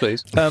 Oh, yes,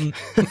 please.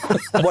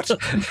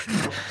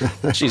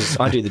 Jesus,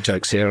 I do the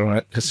jokes here, all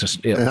right? It's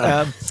just,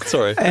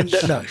 sorry. And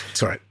no,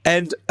 it's all right.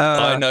 And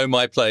I know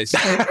my place.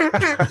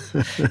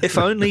 If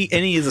only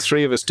any of the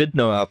three of us did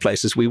know our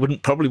places, we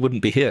probably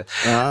wouldn't be here.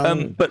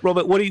 But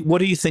Robert, what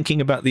are you thinking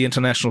about the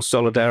international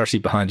solidarity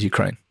behind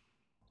Ukraine?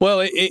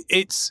 Well, I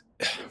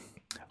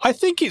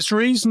think it's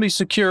reasonably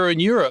secure in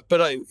Europe,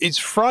 but it's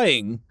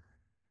fraying,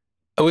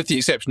 with the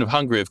exception of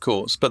Hungary, of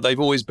course. But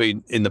they've always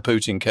been in the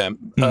Putin camp.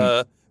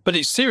 But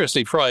it's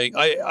seriously fraying.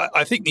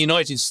 I think the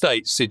United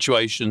States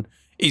situation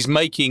is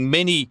making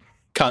many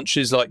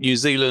countries like New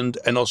Zealand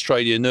and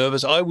Australia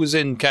nervous. I was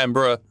in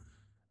Canberra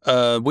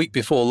week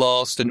before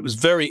last, and it was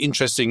very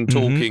interesting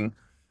talking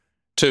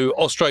to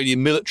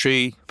Australian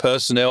military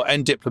personnel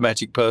and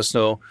diplomatic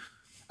personnel.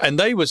 And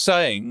they were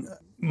saying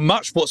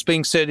much what's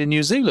being said in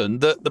New Zealand,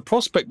 that the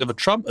prospect of a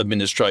Trump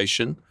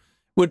administration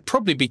would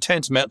probably be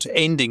tantamount to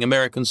ending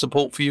American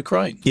support for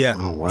Ukraine. Yeah,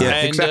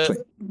 And, exactly.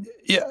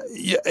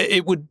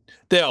 It would.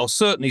 There are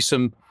certainly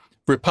some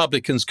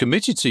Republicans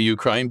committed to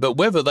Ukraine, but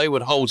whether they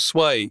would hold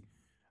sway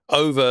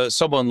over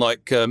someone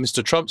like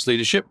Mr. Trump's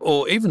leadership,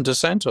 or even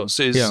DeSantis,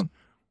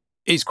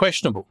 is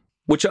questionable.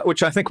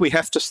 Which I think we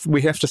have to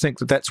think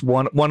that that's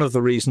one of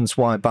the reasons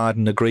why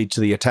Biden agreed to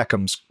the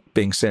ATACMS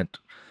being sent,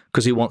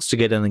 because he wants to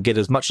get in and get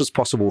as much as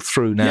possible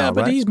through now. Yeah,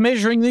 but right? he's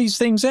measuring these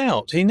things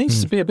out. He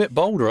needs to be a bit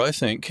bolder, I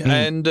think.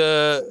 And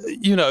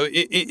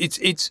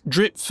it's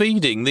drip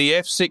feeding. The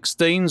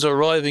F-16s are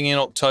arriving in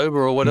October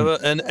or whatever,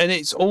 and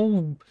it's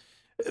all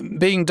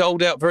being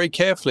doled out very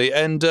carefully.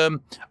 And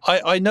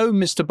I know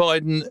Mr.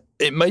 Biden,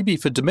 it may be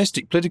for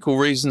domestic political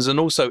reasons and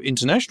also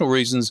international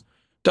reasons,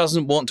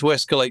 doesn't want to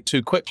escalate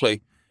too quickly.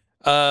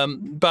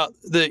 But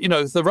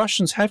the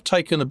Russians have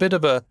taken a bit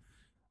of a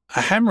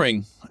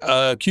hammering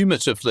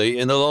cumulatively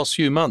in the last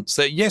few months.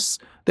 That yes,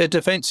 their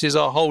defences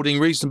are holding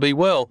reasonably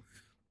well,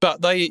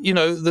 but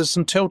there's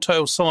some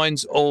telltale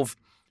signs of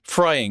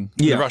fraying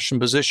the Russian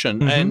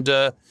position. And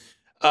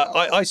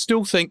I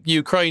still think the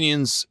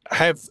Ukrainians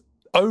have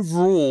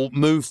overall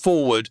moved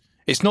forward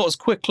It's not as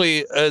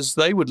quickly as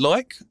they would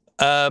like,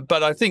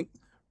 but I think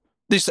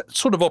this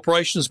sort of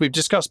operations we've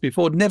discussed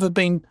before had never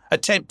been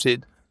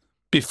attempted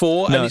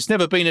before, and it's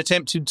never been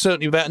attempted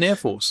certainly without an air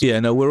force. Yeah,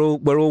 no, we're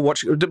all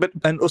watching. But,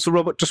 and also,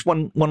 Robert, just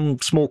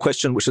one small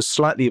question, which is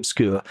slightly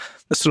obscure: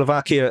 the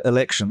Slovakia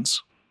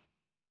elections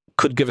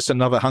could give us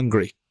another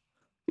Hungary.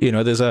 You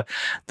know, there's a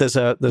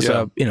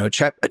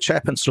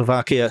chap in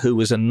Slovakia who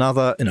was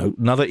another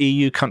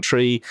EU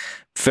country,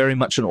 very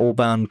much an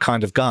Orban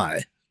kind of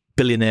guy,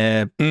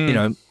 billionaire,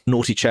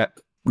 naughty chap.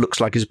 Looks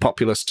like he's a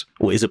populist,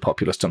 or is a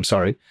populist. I'm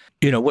sorry.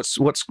 What's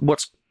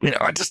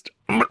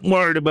I'm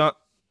worried about.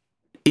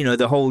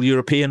 The whole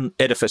European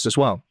edifice as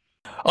well.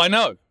 I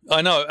know.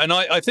 And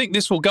I think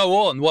this will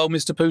go on while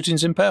Mr.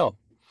 Putin's in power.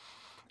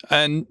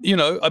 And,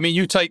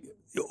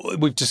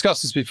 we've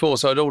discussed this before,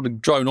 so I don't want to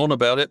drone on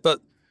about it,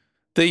 but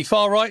the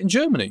far right in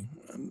Germany,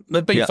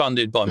 they've been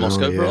funded by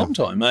Moscow for a long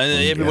time.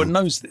 And everyone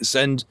knows this.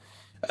 And,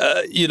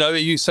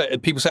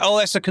 people say, oh,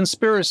 that's a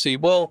conspiracy.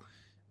 Well,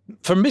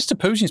 from Mr.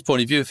 Putin's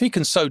point of view, if he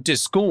can sow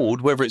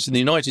discord, whether it's in the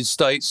United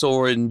States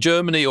or in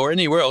Germany or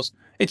anywhere else,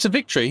 it's a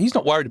victory. He's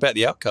not worried about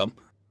the outcome.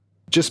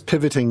 Just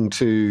pivoting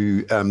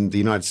to the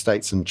United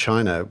States and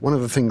China, one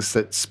of the things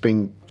that's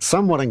been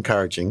somewhat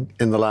encouraging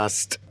in the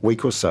last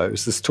week or so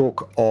is this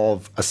talk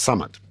of a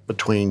summit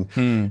between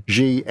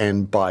Xi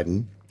and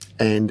Biden,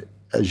 and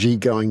Xi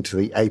going to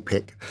the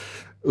APEC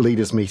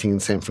leaders meeting in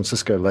San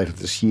Francisco later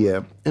this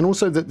year. And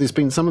also that there's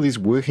been some of these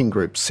working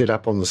groups set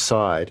up on the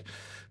side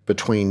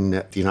between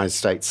the United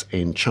States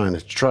and China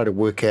to try to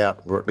work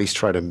out, or at least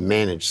try to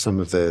manage some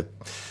of the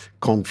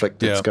conflict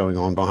that's going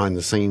on behind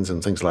the scenes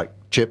and things like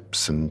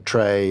chips and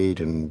trade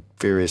and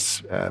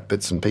various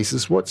bits and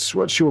pieces. What's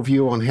your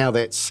view on how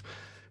that's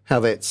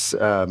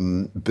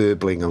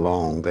burbling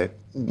along, that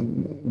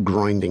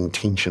grinding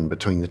tension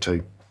between the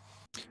two?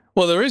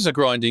 Well, there is a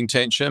grinding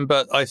tension,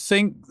 but I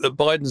think that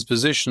Biden's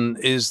position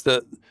is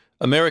that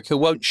America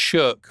won't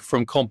shirk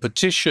from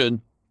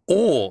competition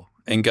or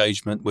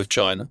engagement with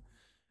China.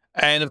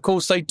 And, of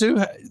course, they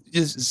do.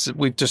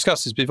 We've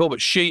discussed this before,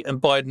 but Xi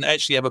and Biden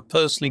actually have a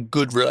personally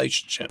good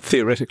relationship.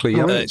 Theoretically,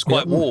 yeah. It's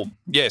quite warm,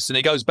 yes. And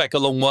it goes back a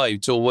long way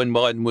to when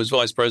Biden was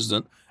vice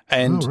president.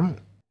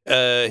 And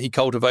he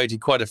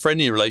cultivated quite a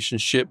friendly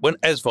relationship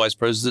as vice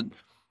president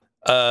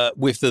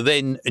with the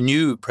then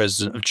new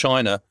president of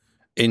China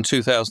in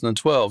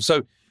 2012.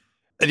 So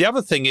the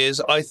other thing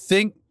is, I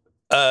think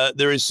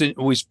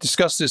we've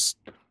discussed this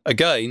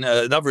again,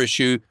 another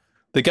issue,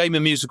 the game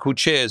of musical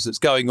chairs that's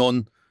going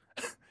on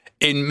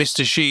in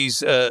Mr.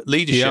 Xi's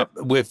leadership,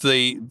 with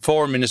the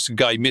foreign minister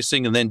going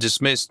missing and then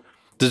dismissed,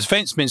 the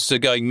defense minister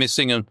going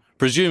missing, and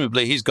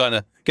presumably he's going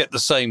to get the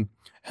same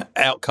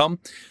outcome.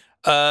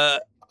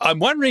 I'm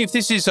wondering if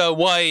this is a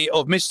way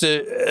of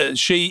Mr.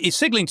 Xi is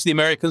signaling to the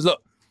Americans,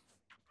 look,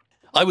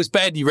 I was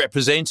badly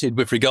represented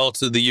with regard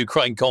to the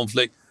Ukraine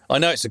conflict. I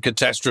know it's a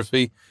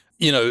catastrophe.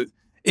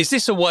 Is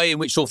this a way in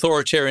which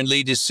authoritarian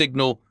leaders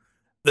signal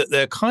that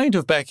they're kind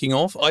of backing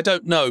off? I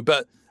don't know,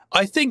 but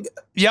I think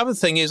the other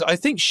thing is, I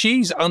think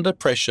she's under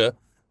pressure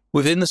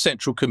within the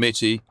Central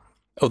Committee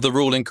of the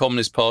ruling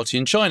Communist Party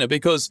in China,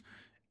 because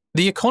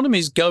the economy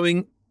is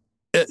the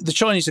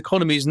Chinese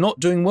economy is not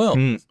doing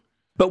well.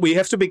 But we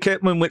have to be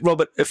careful,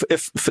 Robert,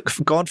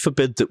 if God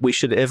forbid that we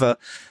should ever,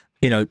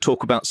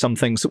 talk about some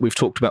things that we've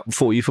talked about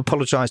before. You've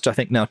apologized, I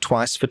think, now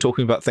twice for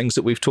talking about things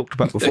that we've talked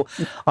about before.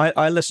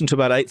 I listen to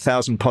about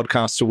 8,000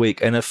 podcasts a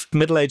week, and if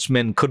middle-aged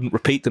men couldn't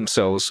repeat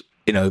themselves,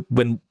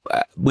 when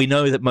we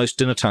know that most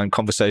dinner time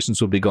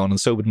conversations would be gone,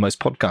 and so would most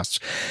podcasts.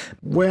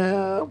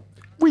 Well,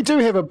 we do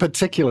have a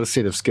particular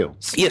set of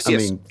skills. Yes. I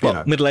mean,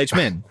 middle-aged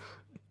men.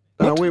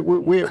 No,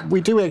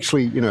 we do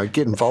actually,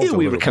 get involved. Yeah,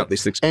 we recount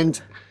these things.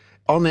 And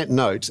on that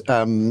note,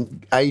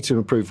 to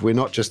improve, we're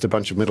not just a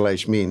bunch of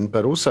middle-aged men,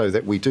 but also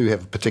that we do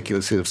have a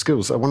particular set of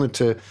skills. I wanted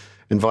to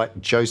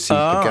invite Josie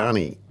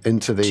Pagani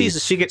into the...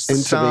 Jesus, she gets the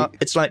star.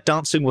 It's like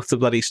Dancing with the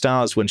Bloody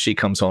Stars when she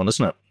comes on,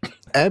 isn't it?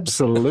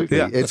 Absolutely.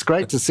 Yeah. It's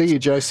great to see you,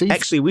 Josie.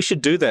 Actually, we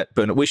should do that,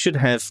 Bernard. We should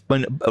have...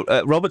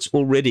 Robert's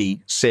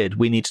already said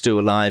we need to do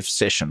a live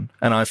session,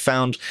 and I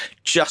found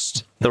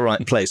just the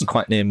right place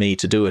quite near me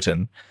to do it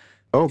in.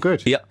 Oh,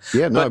 good. Yeah.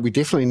 Yeah, no, we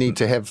definitely need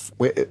to have...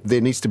 There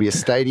needs to be a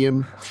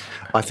stadium.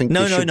 I think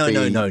No.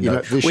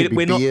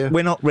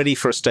 We're not ready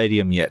for a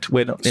stadium yet.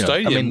 We're not...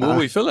 Stadium? Will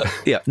we fill it?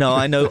 Yeah. No,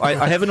 I know.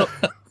 I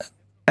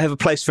have a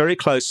place very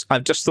close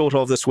I've just thought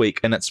of this week,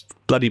 and it's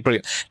bloody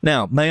brilliant.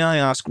 Now, may I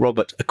ask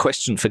Robert a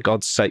question, for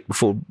God's sake,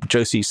 before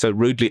Josie so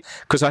rudely...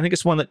 Because I think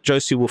it's one that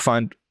Josie will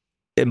find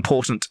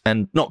important,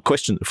 and not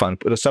question to find,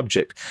 but a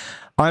subject.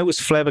 I was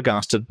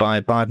flabbergasted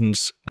by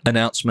Biden's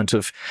announcement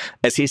of,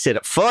 as he said,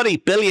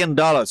 $40 billion.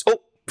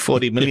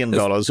 $40 million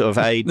of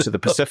aid to the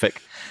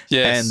Pacific.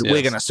 Yes,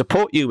 we're going to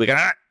support you.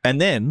 And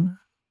then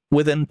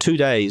within 2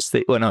 days,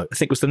 I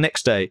think it was the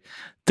next day,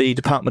 the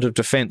Department of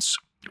Defense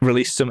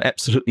released some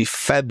absolutely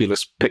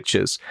fabulous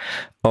pictures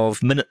of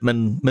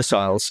Minuteman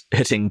missiles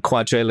hitting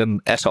Kwajalein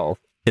Atoll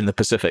in the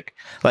Pacific.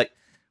 Like,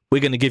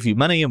 we're going to give you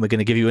money and we're going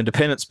to give you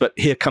independence, but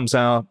here comes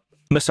our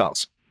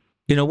missiles.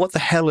 What the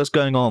hell is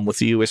going on with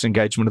the US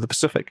engagement of the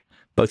Pacific?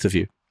 both of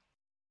you?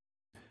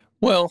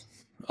 Well,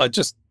 I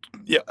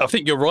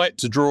think you're right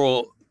to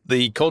draw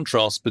the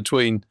contrast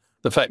between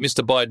the fact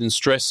Mr. Biden's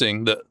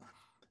stressing that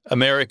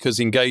America's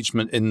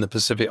engagement in the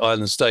Pacific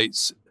Island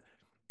states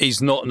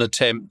is not an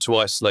attempt to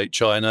isolate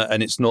China,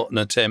 and it's not an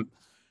attempt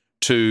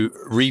to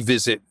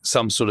revisit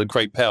some sort of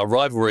great power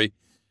rivalry.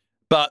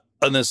 But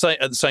at the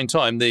same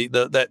time,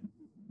 that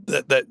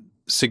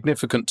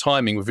significant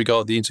timing with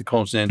regard to the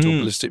intercontinental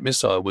ballistic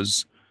missile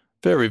was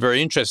very,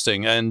 very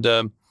interesting. And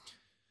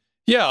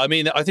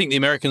I think the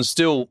Americans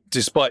still,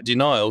 despite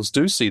denials,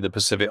 do see the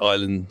Pacific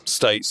Island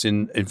states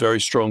in very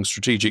strong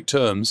strategic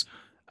terms.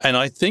 And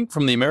I think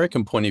from the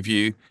American point of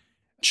view,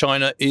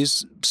 China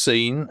is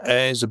seen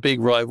as a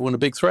big rival and a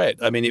big threat.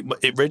 I mean,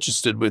 it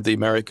registered with the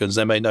Americans.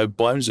 They made no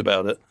bones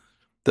about it,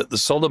 that the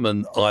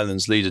Solomon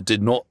Islands leader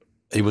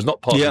he was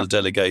not part of the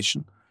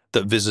delegation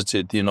that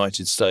visited the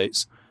United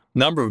States. A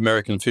number of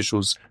American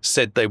officials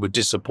said they were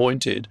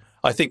disappointed.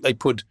 I think they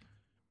put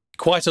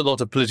quite a lot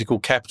of political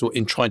capital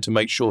in trying to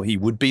make sure he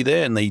would be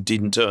there, and he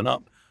didn't turn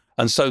up.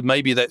 And so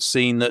maybe that's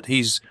seen that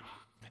he's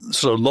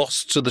sort of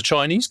lost to the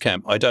Chinese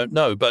camp. I don't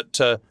know.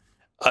 But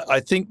I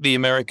think the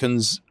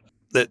Americans,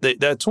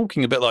 they're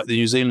talking a bit like the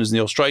New Zealanders and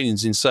the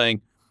Australians in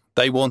saying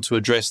they want to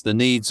address the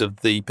needs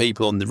of the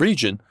people in the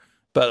region.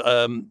 But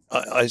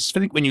I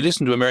think when you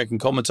listen to American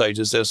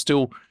commentators, they're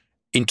still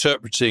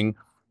interpreting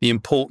the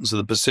importance of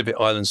the Pacific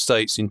Island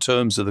states in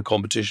terms of the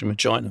competition with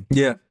China.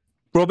 Yeah.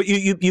 Robert,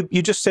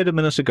 you just said a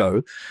minute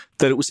ago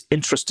that it was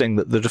interesting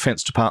that the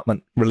Defense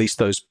Department released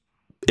those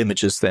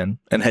images then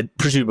and had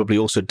presumably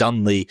also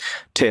done the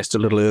test a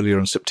little earlier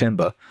in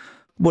September.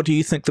 What do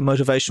you think the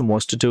motivation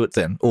was to do it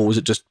then? Or was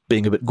it just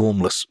being a bit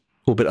gormless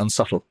or a bit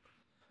unsubtle?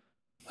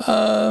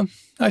 I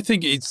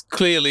think it's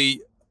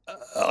clearly...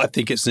 I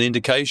think it's an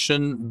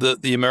indication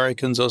that the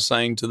Americans are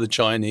saying to the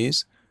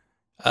Chinese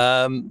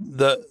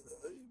that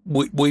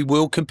we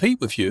will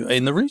compete with you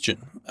in the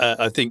region.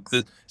 I think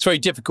that it's very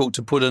difficult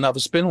to put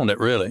another spin on it,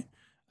 really,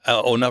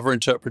 or another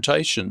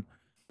interpretation.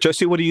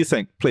 Josie, what do you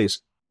think,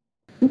 please?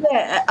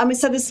 Yeah, I mean,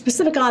 so the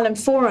Pacific Island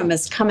Forum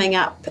is coming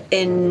up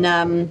in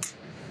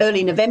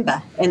early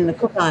November in the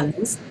Cook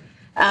Islands,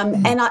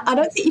 and I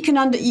don't think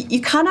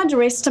you can't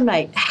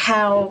underestimate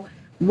how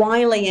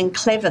wily and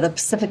clever the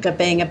Pacific are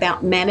being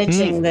about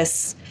managing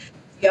this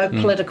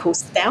geopolitical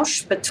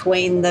stoush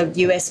between the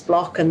US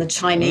bloc and the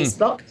Chinese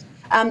bloc.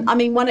 I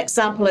mean, one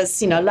example is,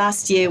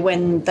 last year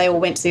when they all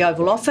went to the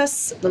Oval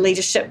Office, the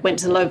leadership went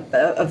to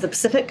of the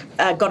Pacific,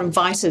 got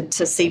invited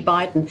to see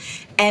Biden.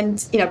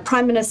 And,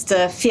 Prime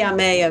Minister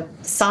Fiame of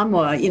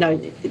Samoa,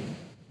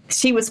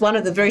 she was one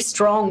of the very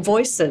strong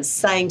voices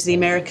saying to the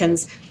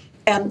Americans,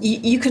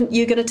 you're going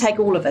to take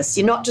all of us.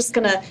 You're not just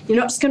going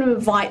to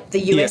invite the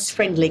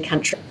US-friendly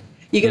country.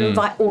 You're going to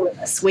invite all of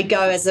us. We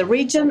go as a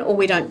region, or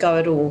we don't go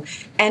at all.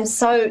 And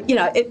so,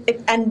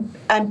 and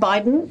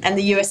Biden and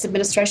the US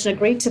administration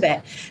agreed to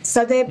that.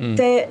 So they're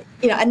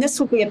and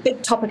this will be a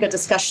big topic of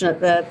discussion at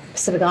the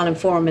Pacific Island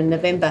Forum in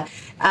November.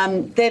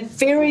 They're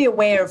very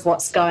aware of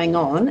what's going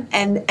on,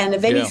 and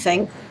if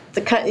anything,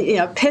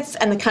 PIF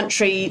and the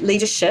country's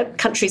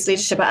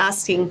leadership are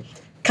asking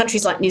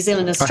countries like New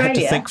Zealand and Australia. I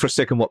had to think for a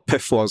second what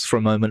PIF was for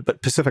a moment,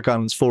 but Pacific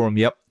Islands Forum,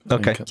 yep.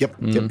 Okay.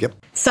 Yep.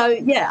 So,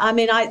 I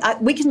mean,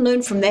 we can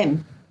learn from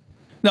them.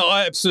 No,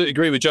 I absolutely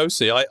agree with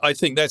Josie. I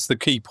think that's the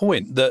key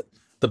point, that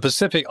the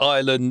Pacific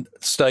Island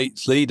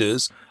states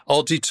leaders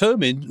are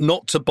determined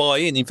not to buy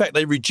in. In fact,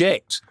 they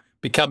reject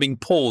becoming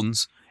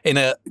pawns in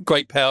a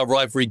great power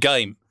rivalry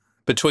game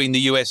between the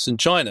US and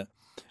China.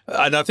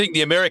 And I think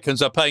the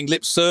Americans are paying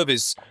lip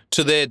service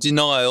to their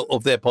denial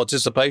of their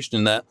participation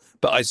in that.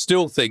 But I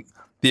still think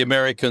the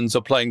Americans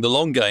are playing the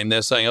long game.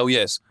 They're saying, oh,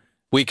 yes,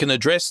 we can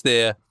address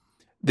their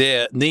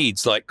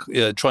needs, like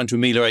trying to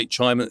ameliorate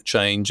climate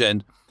change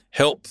and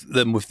help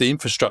them with the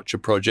infrastructure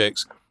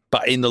projects.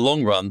 But in the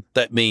long run,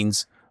 that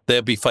means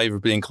they'll be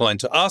favourably inclined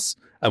to us.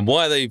 And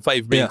why are they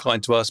favourably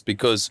inclined to us?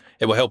 Because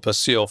it will help us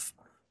see off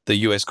the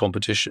US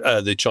competition,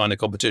 the China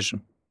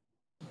competition.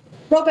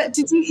 Robert,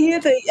 did you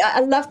hear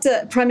I loved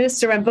Prime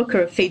Minister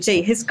Rambuka of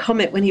Fiji, his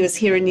comment when he was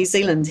here in New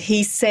Zealand.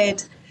 He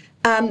said,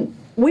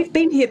 we've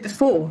been here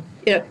before.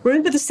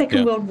 Remember the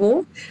Second World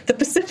War? The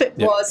Pacific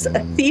was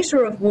a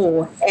theatre of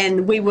war,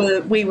 and we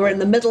were in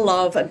the middle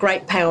of a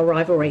great power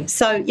rivalry.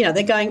 So,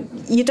 they're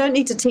going, you don't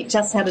need to teach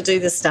us how to do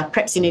this stuff.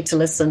 Perhaps you need to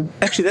listen.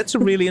 Actually, that's a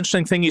really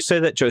interesting thing you say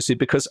that, Josie,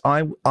 because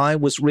I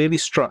was really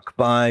struck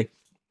by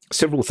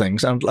several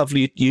things. I'd love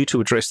you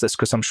to address this,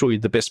 because I'm sure you're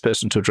the best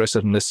person to address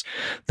it unless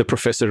the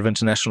Professor of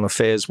International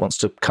Affairs wants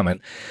to come in.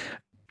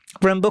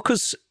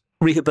 Rambuka's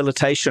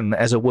rehabilitation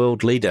as a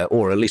world leader,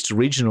 or at least a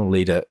regional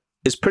leader,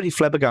 is pretty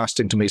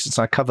flabbergasting to me, since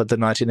I covered the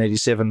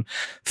 1987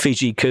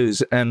 Fiji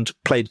coups and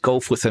played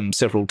golf with him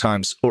several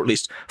times, or at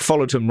least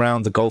followed him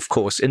round the golf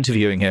course,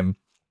 interviewing him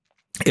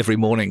every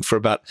morning for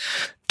about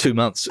 2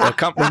 months. I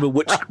can't remember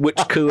which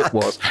coup it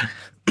was.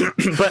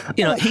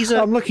 But, he's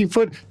I'm looking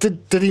forward.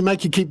 Did he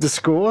make you keep the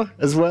score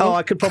as well? Oh,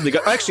 I could probably go.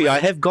 Actually, I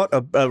have got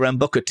a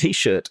Rambuka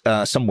T-shirt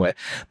somewhere.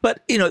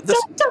 But,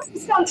 this doesn't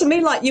sound to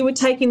me like you were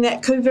taking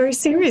that coup very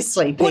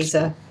seriously,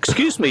 Peter. What?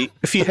 Excuse me,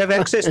 if you have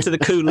access to the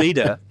coup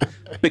leader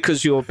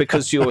because your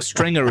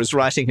stringer is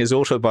writing his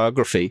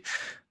autobiography,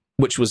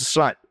 which was a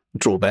slight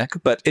drawback,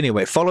 but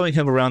anyway, following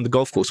him around the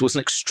golf course was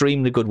an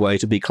extremely good way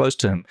to be close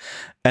to him,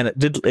 and it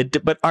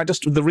did. But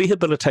the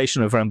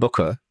rehabilitation of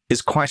Rambuka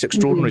is quite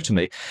extraordinary to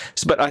me.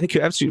 But I think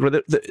you're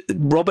absolutely right.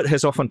 Robert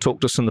has often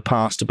talked to us in the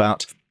past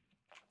about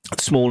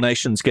small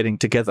nations getting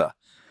together.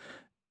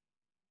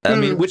 I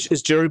mean, which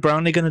is Jerry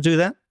Brownlee going to do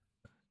that?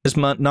 Is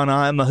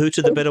Nanaia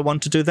Mahuta the better one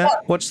to do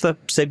that? What's the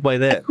segue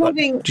there?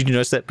 Did you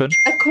notice that, Ben?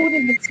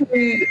 According to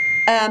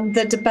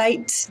the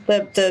debate,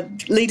 the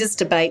leaders'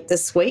 debate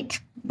this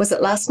week, was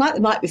it last night,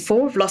 the night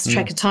before? I've lost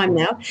track of time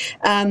now,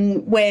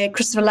 where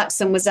Christopher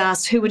Luxon was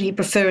asked who would he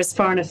prefer as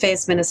Foreign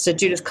Affairs Minister,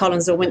 Judith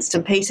Collins or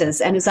Winston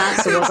Peters, and his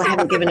answer was, I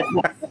haven't given it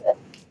much.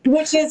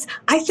 Which is,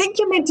 I think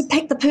you're meant to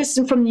pick the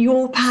person from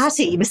your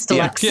party, Mr.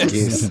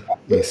 Luxon.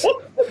 Yes.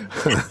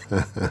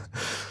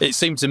 It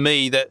seemed to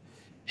me that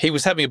he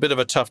was having a bit of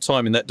a tough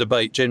time in that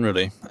debate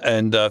generally,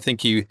 and I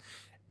think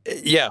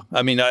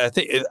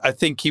I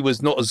think he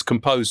was not as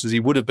composed as he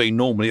would have been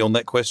normally on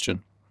that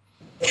question.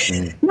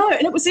 No,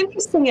 and it was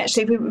interesting,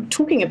 actually. We were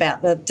talking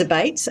about the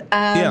debate.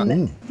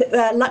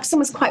 Luxon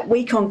was quite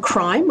weak on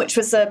crime, which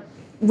was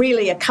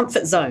really a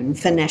comfort zone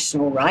for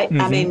National, right?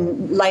 I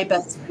mean,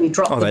 Labor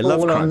dropped the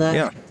ball on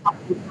the tough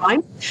on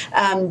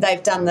crime.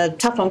 They've done the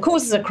tough on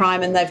causes of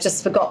crime, and they've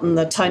just forgotten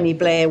the Tony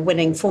Blair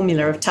winning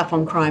formula of tough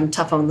on crime,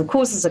 tough on the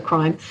causes of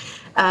crime.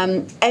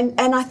 And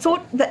I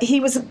thought that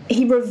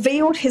he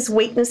revealed his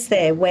weakness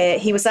there, where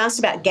he was asked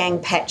about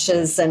gang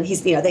patches, and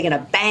they're going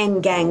to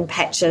ban gang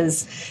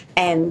patches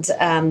and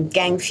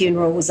gang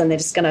funerals, and they're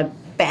just going to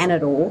ban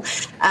it all.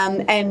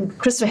 And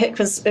Chris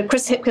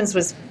Hipkins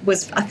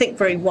was I think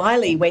very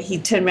wily, where he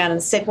turned around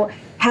and said, well,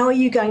 how are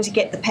you going to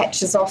get the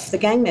patches off the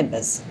gang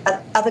members?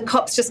 Are the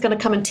cops just going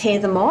to come and tear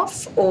them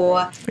off?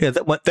 Or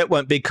that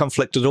won't be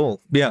conflict at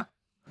all. Yeah.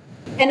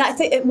 And I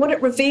think what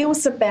it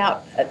reveals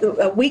about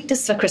a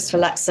weakness for Christopher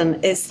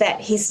Luxon is that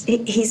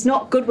he's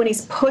not good when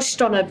he's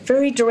pushed on a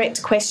very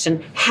direct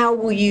question, how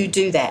will you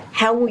do that?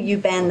 How will you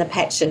ban the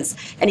patches?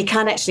 And he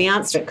can't actually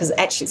answer it, because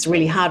actually it's a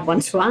really hard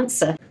one to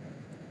answer.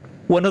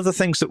 One of the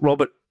things that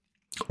Robert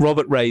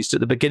raised at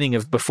the beginning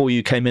of, before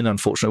you came in,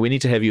 unfortunately, we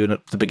need to have you in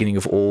at the beginning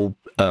of all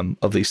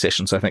of these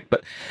sessions, I think,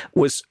 but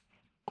was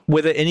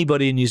whether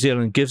anybody in New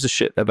Zealand gives a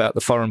shit about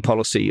the foreign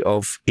policy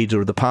of either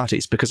of the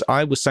parties. Because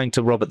I was saying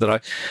to Robert that I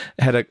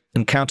had an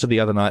encounter the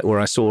other night where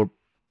I saw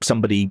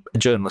a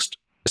journalist,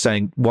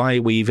 saying, why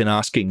are we even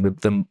asking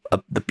the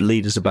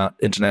leaders about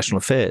international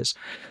affairs?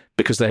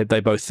 Because they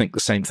both think the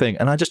same thing.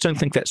 And I just don't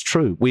think that's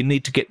true. We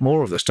need to get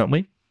more of this, don't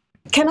we?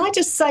 Can I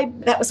just say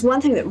that was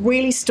one thing that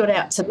really stood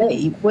out to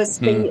me, was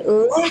the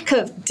lack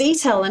of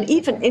detail and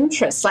even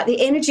interest. Like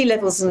the energy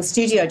levels in the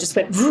studio just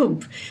went vroom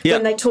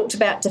when they talked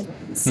about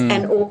defence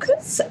and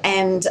AUKUS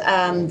and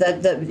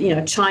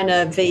the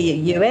China v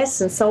US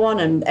and so on,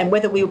 and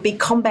whether we would be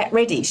combat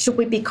ready. Should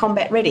we be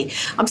combat ready?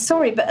 I'm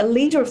sorry, but a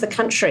leader of the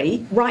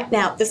country right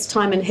now at this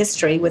time in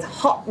history, with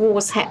hot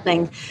wars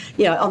happening,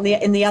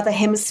 in the other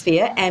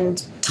hemisphere,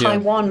 and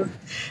Taiwan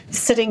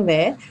sitting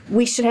there,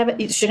 you should have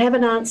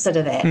an answer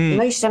to that.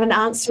 You should have an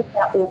answer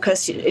about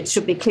AUKUS. It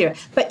should be clear.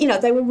 But,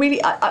 they were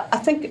really, I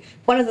think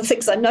one of the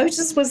things I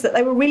noticed was that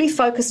they were really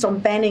focused on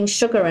banning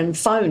sugar and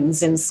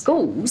phones in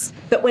schools.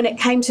 But when it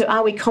came to,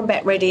 are we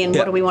combat ready and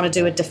what do we want to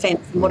do with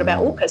defence and what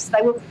about AUKUS,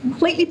 they were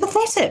completely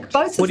pathetic,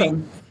 both of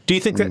them. Do you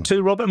think that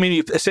too, Robert? I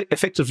mean,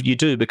 effectively you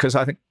do, because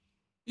I think,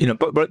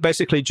 but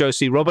basically,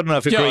 Josie, Robert and I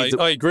have agreed.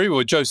 I agree with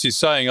what Josie's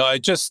saying. I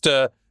just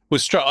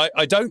was struck.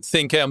 I don't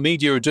think our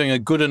media are doing a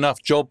good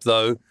enough job,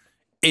 though,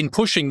 in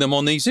pushing them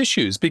on these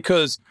issues,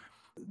 because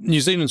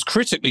New Zealand's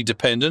critically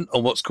dependent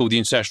on what's called the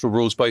International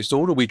Rules-Based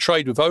Order. We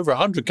trade with over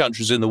 100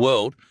 countries in the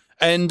world,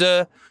 and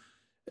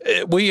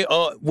we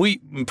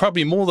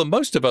probably more than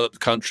most developed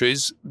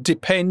countries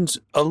depend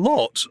a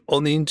lot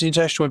on the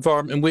international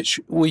environment in which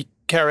we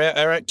carry out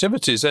our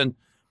activities. And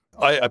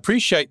I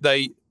appreciate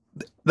they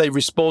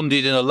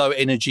responded in a low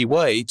energy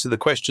way to the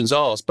questions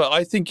asked, but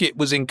I think it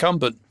was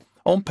incumbent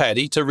on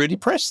Paddy to really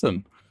press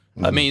them.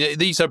 I mean,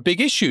 these are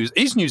big issues.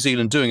 Is New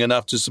Zealand doing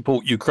enough to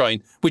support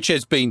Ukraine, which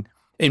has been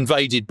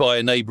invaded by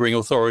a neighbouring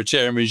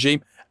authoritarian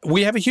regime?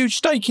 We have a huge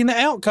stake in that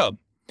outcome,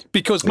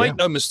 because make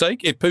no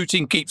mistake, if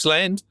Putin keeps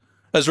land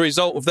as a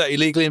result of that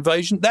illegal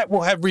invasion, that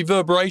will have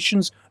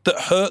reverberations that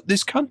hurt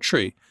this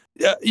country.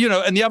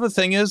 And the other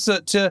thing is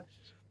that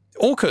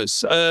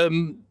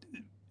AUKUS,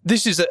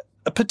 this is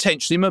a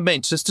potentially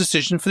momentous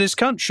decision for this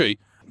country.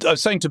 I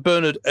was saying to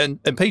Bernard and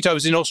Pete, I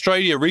was in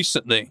Australia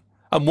recently,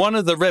 and one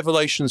of the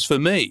revelations for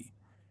me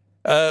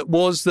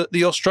was that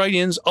the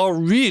Australians are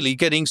really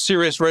getting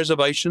serious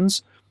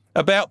reservations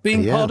about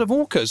being part of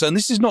AUKUS, and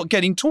this is not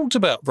getting talked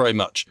about very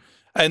much.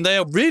 And they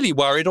are really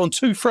worried on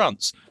two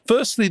fronts.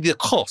 Firstly, the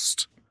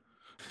cost.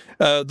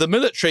 The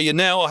military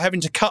now are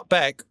having to cut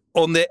back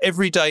on their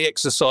everyday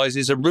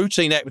exercises and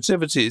routine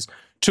activities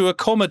to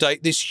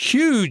accommodate this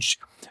huge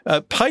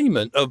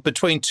payment of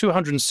between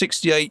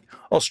 268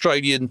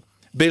 Australian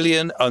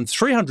billion and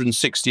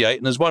 368.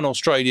 And as one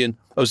Australian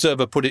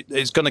observer put it,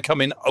 it's going to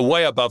come in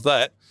way above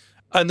that.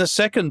 And the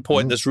second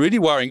point that's really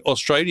worrying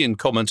Australian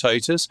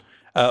commentators,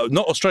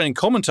 not Australian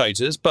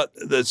commentators, but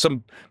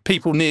some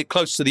people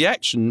close to the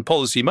action,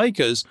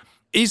 policymakers,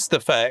 is the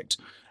fact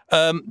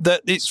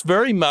that it's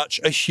very much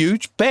a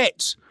huge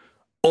bet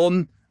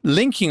on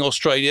linking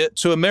Australia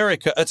to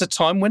America at a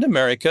time when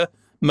America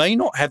may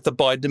not have the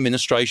Biden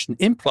administration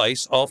in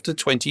place after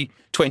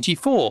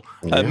 2024.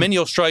 Many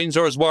Australians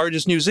are as worried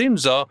as New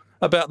Zealanders are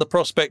about the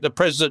prospect of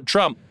President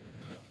Trump.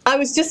 I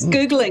was just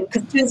Googling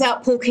because it turns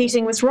out Paul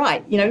Keating was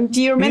right. You know,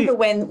 do you remember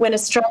when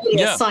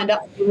Australia signed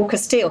up for Walker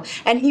Steel?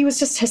 And he was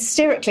just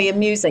hysterically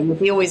amusing.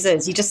 He always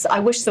is. I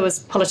wish there was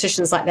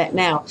politicians like that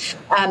now.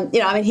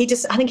 I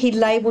think he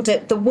labelled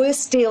it the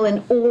worst deal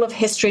in all of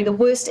history, the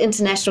worst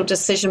international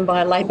decision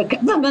by a Labor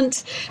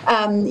government.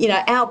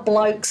 Our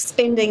bloke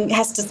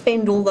has to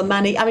spend all the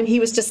money. I mean, he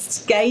was just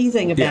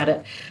scathing about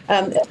it.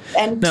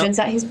 And now, turns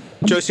out he's...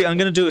 Josie, I'm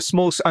going to do a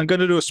small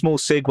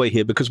segue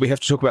here because we have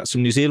to talk about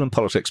some New Zealand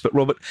politics. But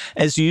Robert,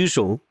 as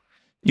usual,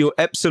 you're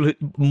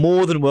absolutely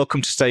more than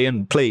welcome to stay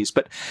in, please.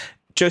 But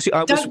Josie,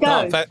 Don't go.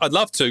 In fact, I'd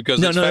love to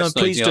because it's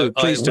fascinating.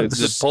 Please do.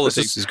 The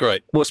politics is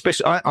great. Well,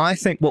 especially, I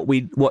think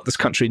what this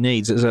country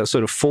needs is a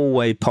sort of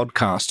four-way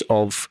podcast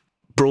of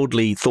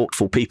broadly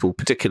thoughtful people,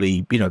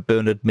 particularly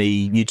Bernard,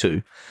 me, you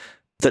two,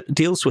 that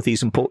deals with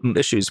these important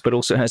issues, but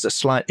also has a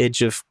slight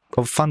edge of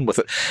fun with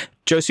it.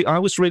 Josie, I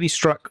was really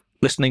struck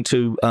listening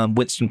to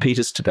Winston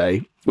Peters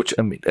today, which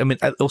I mean,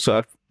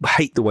 also I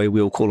hate the way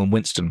we all call him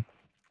Winston.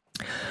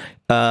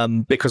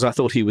 Because I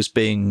thought he was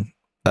being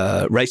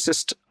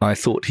racist. I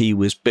thought he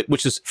was,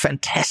 which is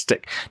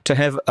fantastic to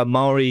have a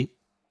Maori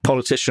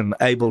politician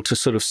able to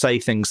sort of say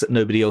things that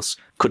nobody else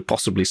could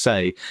possibly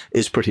say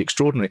is pretty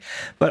extraordinary.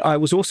 But I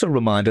was also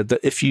reminded that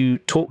if you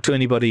talk to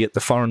anybody at the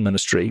foreign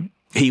ministry,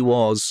 he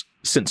was,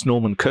 since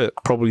Norman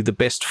Kirk, probably the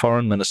best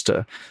foreign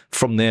minister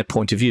from their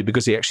point of view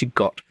because he actually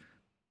got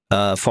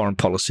foreign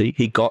policy.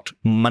 He got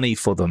money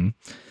for them.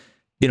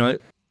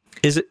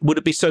 Would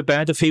it be so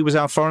bad if he was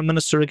our foreign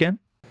minister again?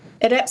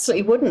 It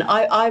absolutely wouldn't.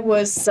 I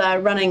was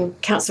running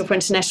Council for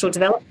International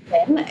Development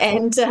then,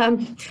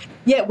 and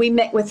we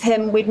met with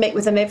him. We'd meet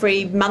with him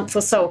every month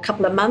or so, a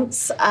couple of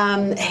months.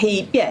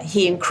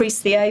 He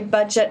increased the aid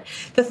budget.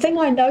 The thing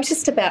I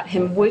noticed about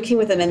him working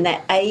with him in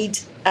that aid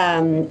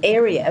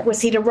area was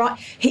he'd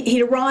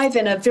arrive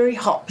in a very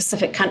hot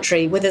Pacific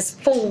country with his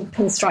full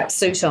pinstripe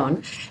suit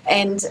on,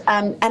 and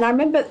I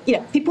remember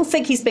people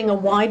think he's being a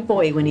wide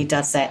boy when he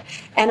does that,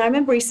 and I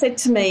remember he said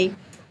to me,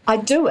 I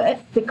do it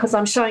because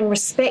I'm showing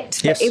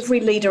respect for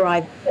every leader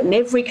in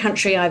every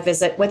country I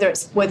visit, whether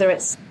it's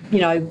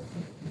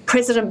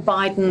President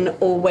Biden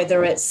or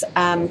whether it's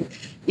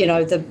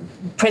the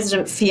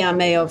President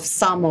Fiame of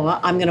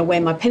Samoa. I'm going to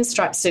wear my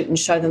pinstripe suit and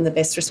show them the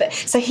best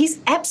respect. So he's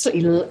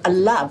absolutely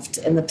loved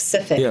in the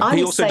Pacific. Yeah.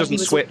 He also doesn't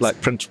sweat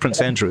like Prince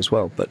Andrew as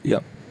well, but yeah.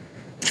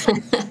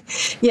 And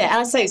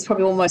I'd say he's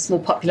probably almost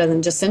more popular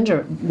than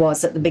Jacinda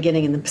was at the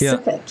beginning in the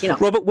Pacific. Yeah.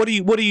 Robert, what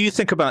do you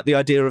think about the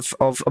idea of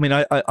I mean,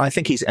 I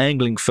think he's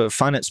angling for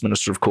finance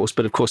minister, of course,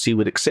 but of course he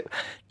would accept.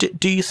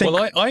 Do you think?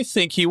 Well, I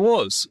think he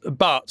was,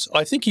 but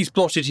I think he's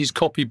blotted his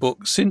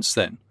copybook since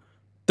then.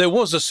 There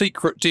was a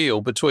secret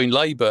deal between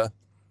Labour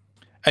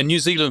and New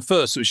Zealand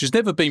First, which has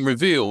never been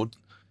revealed,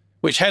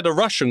 which had a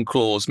Russian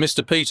clause.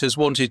 Mr. Peters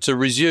wanted to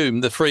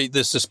resume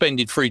the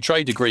suspended free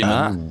trade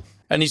agreement.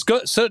 And he's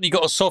certainly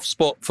got a soft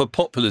spot for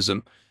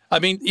populism. I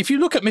mean, if you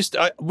look at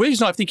the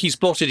reason I think he's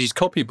blotted his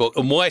copybook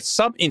and why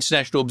some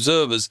international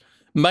observers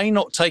may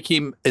not take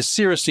him as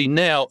seriously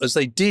now as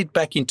they did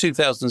back in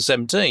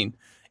 2017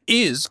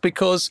 is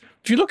because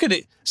if you look at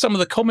it, some of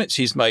the comments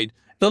he's made,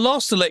 the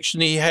last election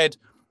he had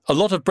a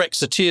lot of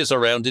Brexiteers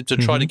around him to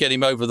try to get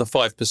him over the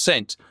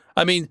 5%.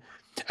 I mean,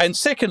 and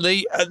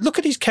secondly, look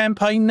at his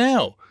campaign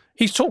now.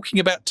 He's talking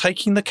about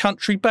taking the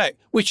country back,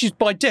 which is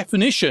by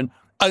definition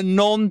a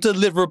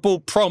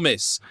non-deliverable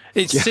promise.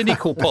 It's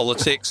cynical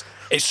politics.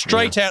 It's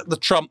straight out the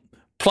Trump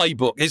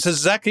playbook. It's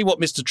exactly what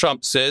Mr.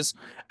 Trump says.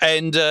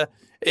 And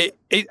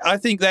I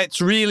think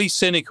that's really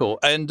cynical.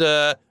 And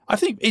I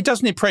think it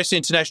doesn't impress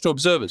international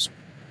observers.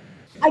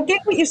 I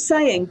get what you're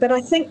saying, but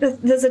I think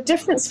that there's a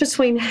difference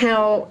between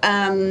how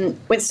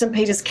Winston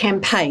Peters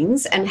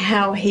campaigns and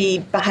how he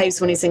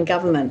behaves when he's in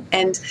government.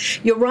 And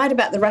you're right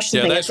about the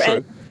Russian thing. Yeah, that's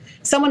true.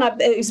 Someone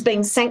who's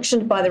being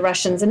sanctioned by the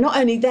Russians. And not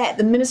only that,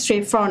 the Ministry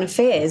of Foreign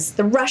Affairs,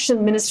 the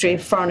Russian Ministry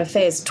of Foreign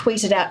Affairs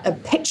tweeted out a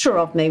picture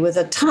of me with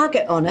a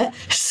target on it.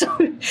 So,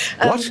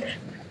 what?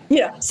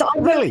 So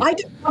I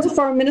don't want a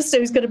foreign minister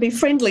who's going to be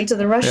friendly to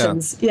the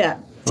Russians.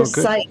 Just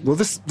saying. Well,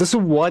 this will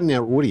widen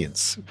our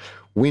audience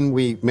when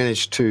we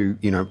manage to,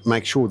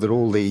 make sure that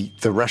all the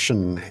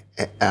Russian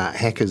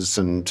hackers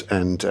and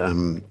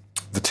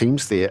the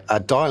teams there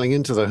are dialing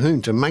into the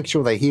Hoon to make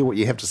sure they hear what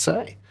you have to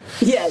say.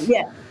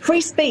 Yeah.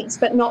 Free speech,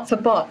 but not for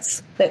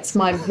bots. That's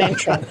my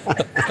mantra.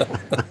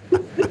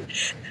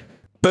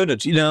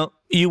 Bernard,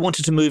 you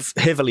wanted to move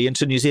heavily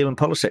into New Zealand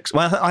politics.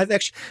 Well, I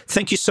actually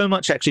thank you so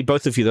much, actually,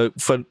 both of you, though.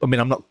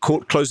 I'm not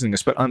closing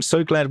this, but I'm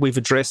so glad we've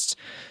addressed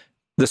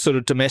the sort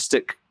of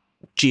domestic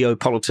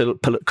geopolitical,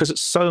 because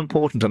it's so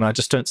important, and I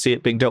just don't see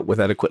it being dealt with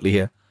adequately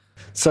here.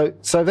 So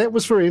that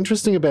was very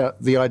interesting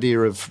about the idea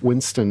of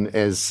Winston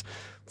as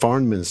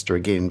foreign minister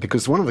again,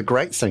 because one of the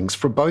great things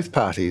for both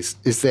parties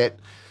is that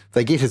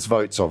they get his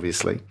votes,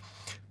 obviously,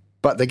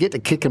 but they get to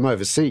kick him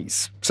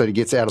overseas so he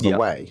gets out of the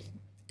way.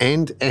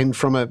 And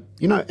from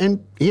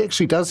and he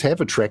actually does have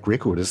a track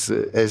record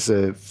as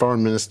a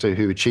foreign minister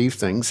who achieved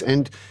things.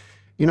 And,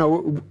 we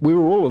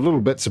were all a little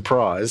bit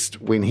surprised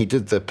when he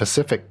did the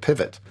Pacific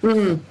pivot.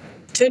 Mm.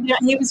 Turned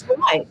out he was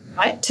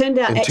right? Turned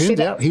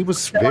out he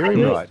was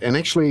very right. And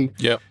actually,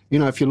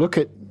 if you look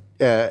at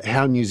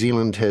how New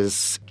Zealand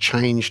has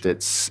changed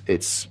its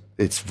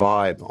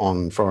vibe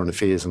on foreign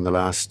affairs in the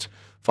last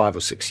 5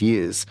 or 6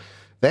 years,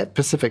 that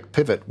Pacific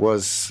pivot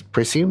was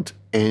prescient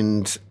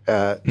and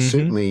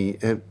certainly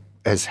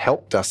has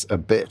helped us a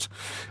bit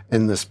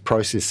in this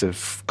process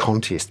of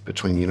contest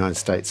between the United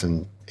States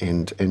and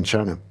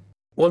China.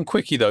 One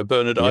quickie, though,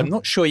 Bernard, I'm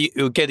not sure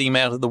you're getting him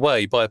out of the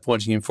way by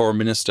appointing him foreign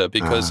minister,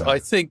 because I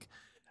think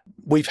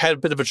we've had a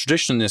bit of a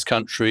tradition in this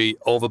country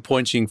of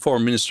appointing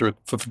foreign minister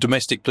for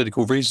domestic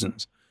political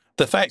reasons.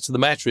 The fact of the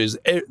matter is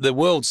the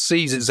world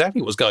sees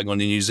exactly what's going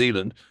on in New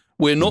Zealand.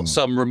 We're not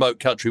some remote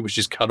country which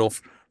is cut off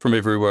from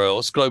everywhere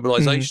else.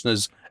 Globalization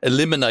has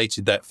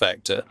eliminated that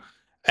factor.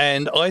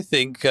 And I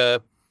think,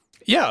 it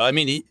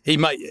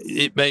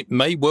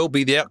may well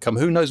be the outcome.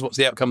 Who knows what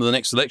the outcome of the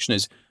next election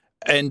is?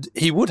 And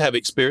he would have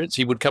experience.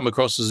 He would come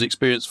across as an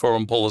experienced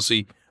foreign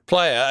policy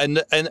player, and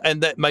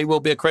that may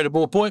well be a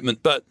credible appointment.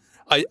 But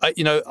I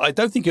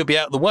don't think he'll be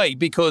out of the way,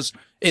 because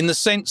in the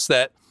sense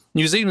that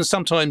New Zealand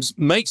sometimes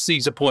makes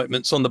these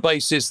appointments on the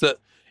basis that,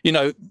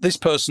 this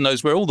person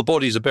knows where all the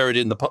bodies are buried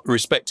in the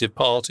respective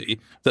party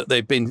that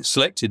they've been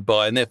selected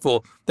by, and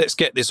therefore let's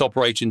get this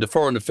operator into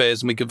foreign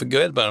affairs and we can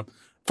forget about them.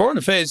 Foreign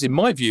affairs, in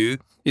my view,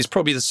 is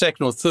probably the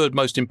second or third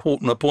most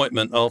important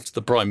appointment after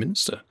the Prime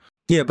Minister.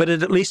 Yeah, but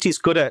at least he's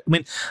good at. I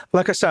mean,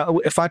 like I said,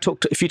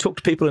 if you talk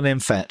to people in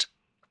MFAT,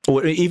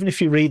 or even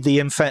if you read the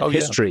MFAT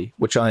history,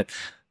 which I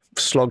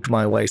slogged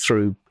my way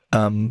through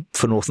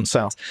for North and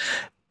South,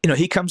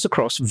 he comes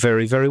across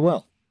very, very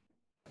well.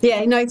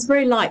 Yeah, it's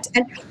very light.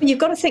 And you've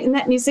got to think in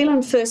that New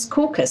Zealand First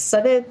Caucus, so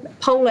they're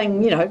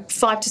polling,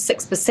 5 to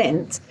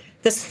 6%.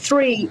 There's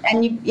 3,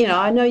 and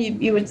I know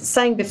you were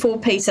saying before,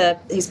 Peter,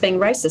 he's being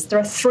racist. There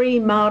are 3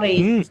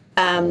 Māori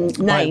names.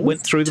 I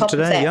went through them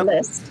today.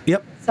 List.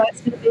 Yep. So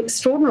it's going to be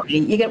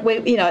extraordinary.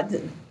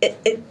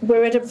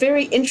 We're at a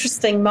very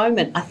interesting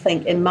moment, I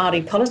think, in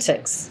Māori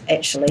politics.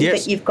 Actually,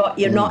 that you've got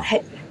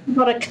you've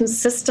got a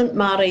consistent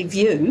Māori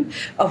view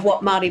of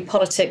what Māori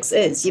politics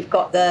is. You've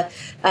got the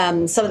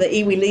some of the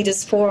iwi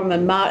Leaders Forum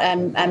and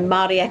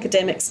Māori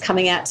academics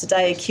coming out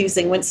today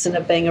accusing Winston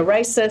of being a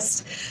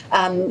racist.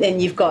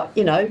 And you've got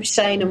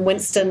Shane and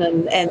Winston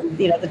and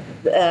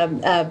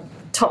the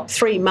top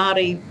 3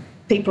 Māori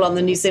people on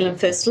the New Zealand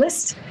First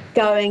list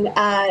going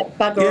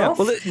bugger off.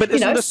 Well, but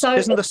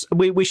isn't this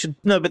we should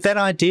no? But that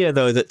idea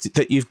though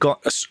that you've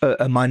got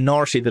a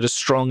minority that is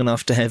strong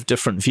enough to have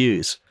different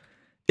views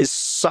is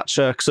such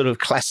a sort of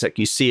classic.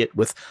 You see it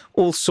with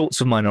all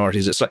sorts of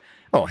minorities. It's like,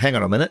 oh, hang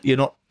on a minute, you're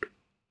not,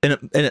 and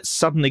it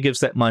suddenly gives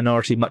that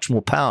minority much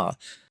more power.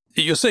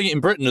 You're seeing it in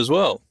Britain as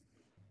well.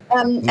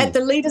 At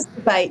the leaders'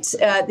 debate,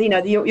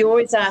 you're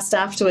always asked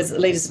afterwards at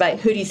the leaders' debate,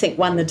 who do you think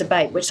won the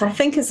debate? Which I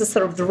think is a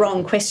sort of the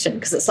wrong question,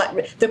 because it's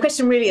like the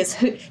question really is,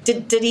 who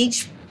did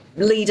each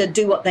leader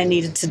do what they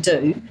needed to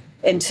do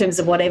in terms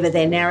of whatever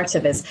their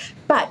narrative is?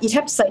 But you'd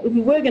have to say, if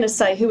you were going to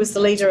say who was the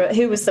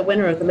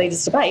winner of the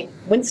leaders' debate,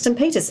 Winston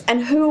Peters.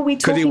 And who are we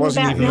talking about now? Because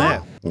he wasn't even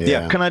there.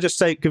 Yeah. Can I just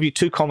give you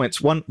 2 comments?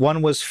 One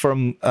was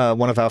from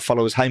one of our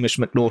followers, Hamish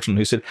McNaughton,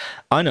 who said,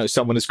 I know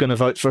someone is going to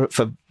vote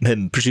for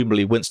him,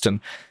 presumably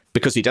Winston,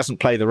 because he doesn't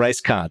play the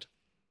race card.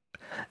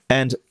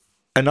 And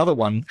another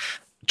one,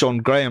 John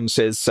Graham,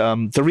 says,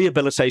 the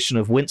rehabilitation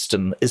of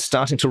Winston is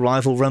starting to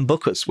rival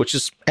Rambuka's, which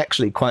is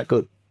actually quite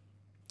good.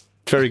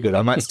 Very good.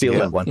 I might steal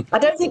that one. I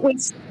don't think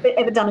we've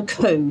ever done a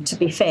coup, to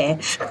be fair.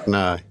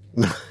 No.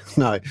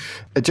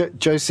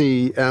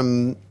 Josie,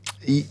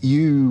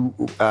 you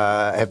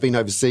have been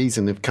overseas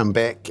and have come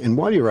back. And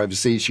while you were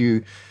overseas,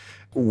 you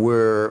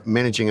were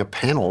managing a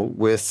panel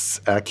with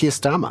Keir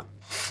Starmer.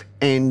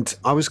 And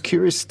I was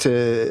curious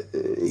to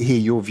hear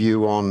your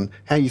view on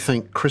how you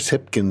think Chris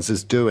Hipkins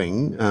is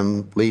doing,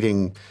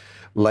 leading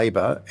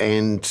Labour,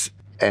 and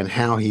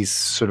how he's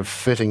sort of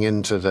fitting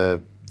into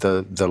the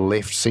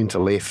left,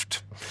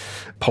 centre-left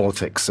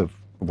politics of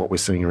what we're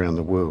seeing around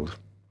the world.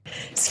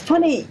 It's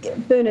funny,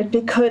 Bernard,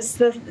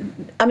 because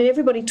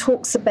everybody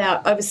talks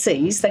about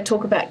overseas. They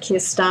talk about Keir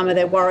Starmer.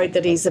 They're worried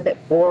that he's a bit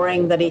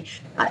boring, that he,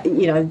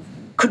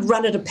 could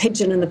run at a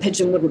pigeon and the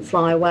pigeon wouldn't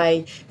fly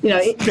away.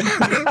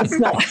 It's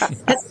not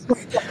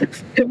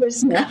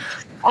charisma.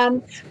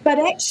 But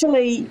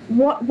actually,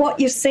 what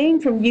you're seeing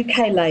from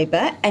UK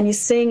Labour, and you're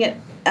seeing it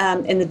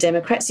in the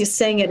Democrats. You're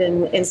seeing it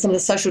in some of the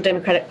social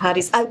democratic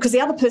parties. Because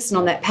the other person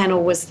on that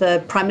panel was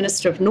the Prime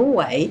Minister of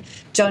Norway,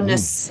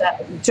 Jonas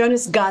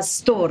Gahr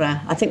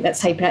Støre. I think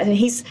that's how you pronounce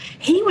it.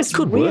 He was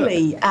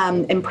really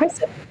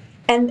impressive.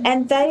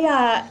 And they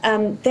are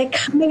they're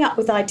coming up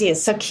with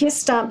ideas. So Keir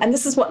Starmer, and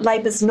this is what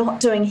Labor's not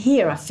doing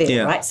here, I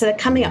feel, right? So they're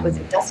coming up with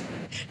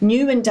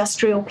new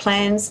industrial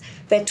plans.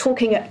 They're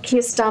talking.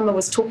 Keir Starmer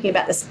was talking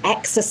about this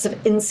axis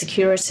of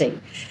insecurity,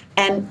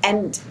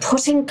 and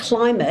putting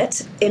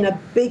climate in a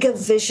bigger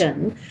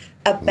vision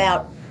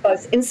about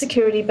both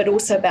insecurity but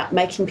also about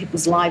making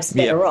people's lives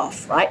better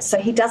off, right? So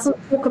he doesn't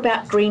talk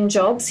about green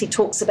jobs, he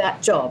talks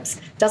about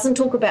jobs. Doesn't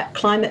talk about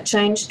climate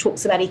change,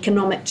 talks about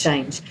economic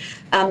change.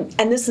 And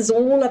this is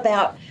all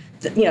about,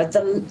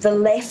 the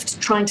left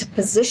trying to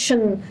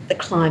position the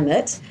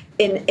climate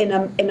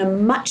in a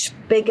much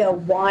bigger,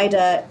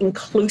 wider,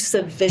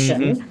 inclusive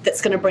vision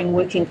that's going to bring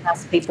working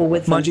class people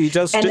with them. Mind you, he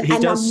does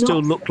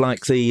still look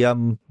like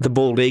the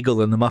bald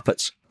eagle in the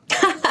Muppets.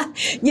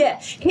 Yeah,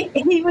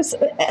 he was.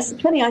 It's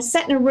funny. I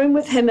sat in a room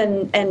with him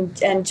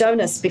and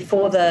Jonas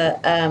before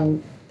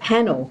the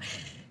panel,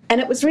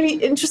 and it was really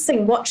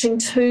interesting watching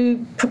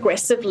two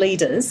progressive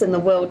leaders in the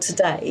world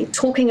today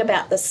talking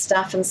about this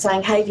stuff and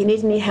saying, "Hey, if you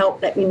need any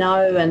help, let me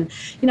know." And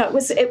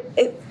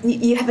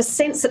you have a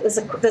sense that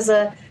there's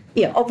a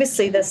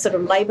obviously there's sort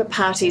of Labour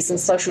parties and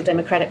social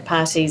democratic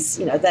parties.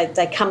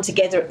 They come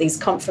together at these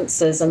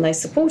conferences and they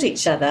support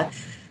each other,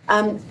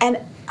 and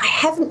I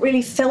haven't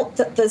really felt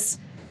that there's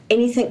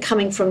anything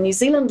coming from New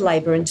Zealand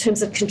Labour in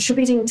terms of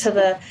contributing to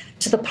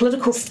the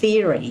political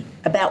theory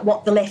about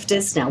what the left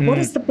is now. What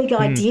is the big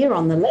idea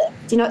on the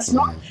left? It's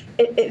not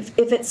if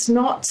it's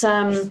not.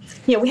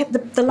 We had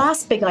the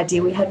last big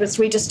idea we had was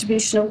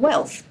redistribution of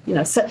wealth.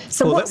 So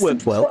that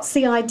worked well. What's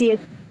the idea?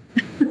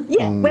 We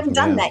haven't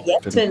done that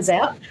yet. Turns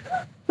out.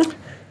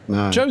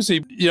 No.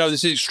 Josie,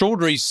 this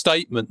extraordinary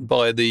statement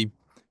by the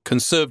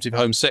Conservative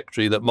Home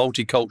Secretary that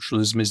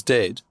multiculturalism is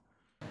dead.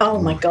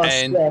 Oh my gosh!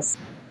 And yes.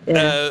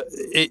 Yeah.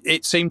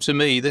 It seemed to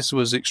me this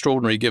was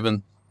extraordinary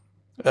given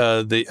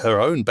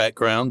her own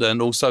background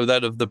and also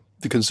that of the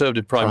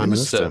Conservative Prime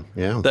Minister.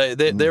 Yeah.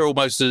 They're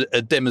almost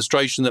a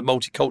demonstration that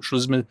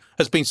multiculturalism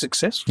has been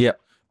successful. Yeah.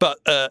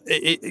 But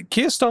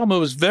Keir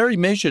Starmer was very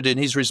measured in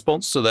his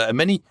response to that.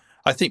 And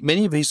I think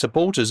many of his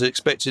supporters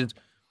expected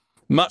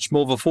much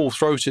more of a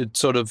full-throated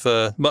sort of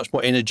much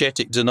more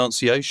energetic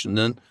denunciation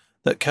than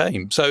that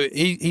came. So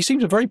he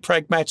seems a very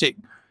pragmatic,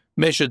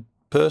 measured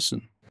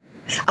person.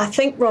 I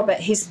think, Robert,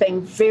 he's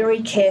been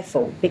very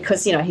careful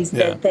because,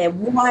 they're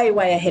way,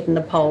 way ahead in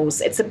the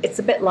polls. It's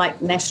a bit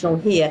like National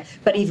here,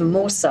 but even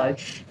more so.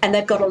 And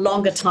they've got a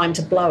longer time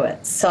to blow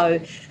it. So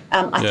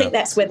I think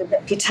that's where the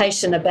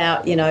reputation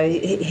about,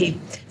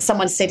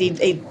 someone said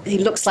he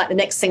looks like the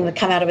next thing that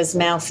come out of his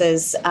mouth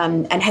is,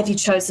 and have you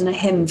chosen a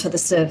hymn for the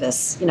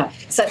service?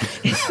 So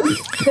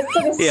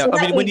yeah,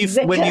 I mean,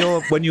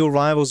 when your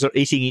rivals are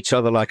eating each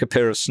other like a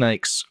pair of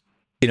snakes,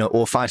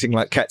 or fighting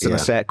like cats in a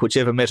sack,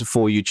 whichever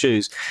metaphor you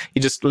choose,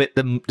 you just let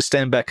them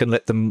stand back and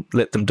let them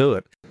do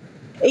it.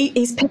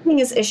 He's picking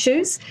his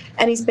issues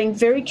and he's been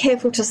very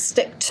careful to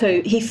stick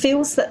to. He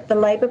feels that the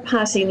Labour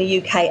Party in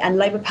the UK and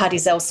Labour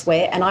parties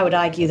elsewhere, and I would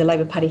argue the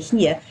Labour Party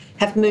here,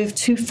 have moved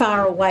too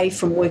far away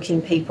from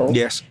working people.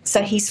 Yes.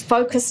 So he's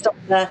focused on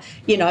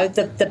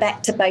the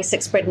back to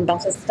basics bread and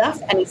butter stuff,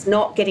 and he's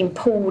not getting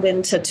pulled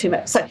into too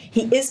much. So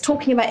he is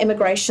talking about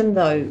immigration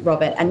though,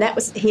 Robert, and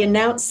he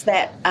announced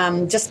that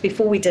just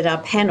before we did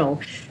our panel.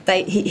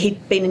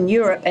 He'd been in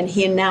Europe and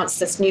he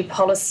announced this new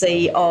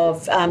policy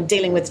of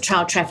dealing with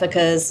child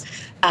traffickers,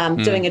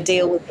 doing a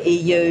deal with the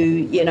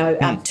EU,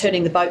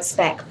 turning the boats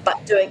back, but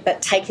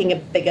taking a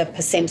bigger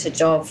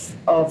percentage of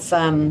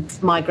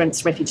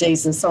migrants,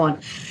 refugees, and so on.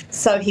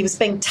 So he was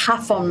being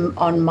tough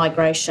on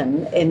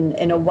migration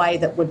in a way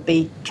that would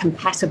be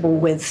compatible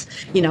with,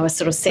 a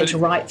sort of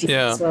centre-right view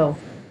as well.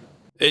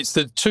 It's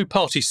the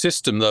two-party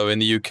system, though, in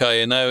the UK,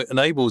 and now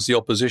enables the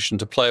opposition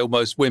to play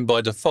almost win by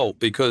default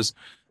because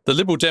the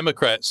Liberal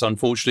Democrats,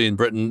 unfortunately, in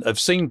Britain have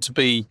seemed to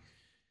be,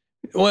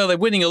 well, they're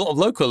winning a lot of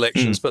local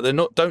elections, but they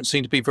don't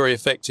seem to be very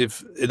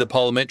effective at the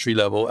parliamentary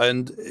level.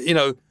 And,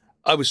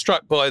 I was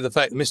struck by the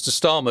fact that Mr.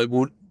 Starmer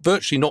would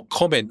virtually not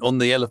comment on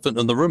the elephant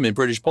in the room in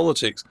British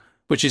politics,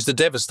 which is the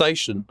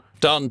devastation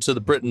done to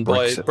the Britain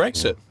by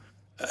Brexit.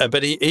 Yeah.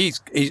 But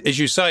he's, as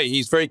you say,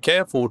 he's very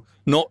careful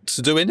not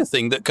to do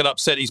anything that could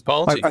upset his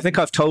party. I think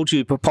I've told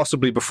you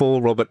possibly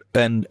before, Robert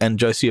and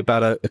Josie,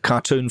 about a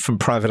cartoon from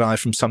Private Eye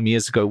from some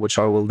years ago, which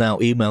I will now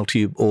email to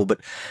you all,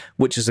 but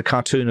which is a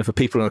cartoon of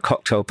people in a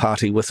cocktail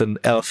party with an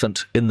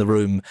elephant in the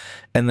room,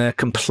 and they're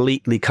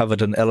completely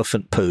covered in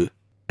elephant poo.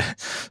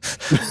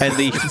 and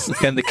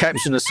the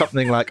caption is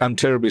something like, "I'm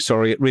terribly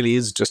sorry, it really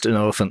is just an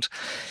elephant."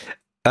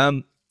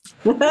 Our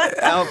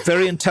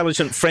very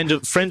intelligent friend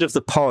of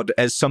the pod,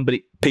 as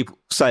people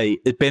say,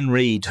 Ben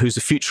Reid, who's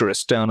a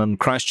futurist down in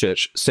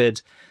Christchurch,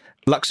 said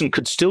Luxon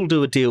could still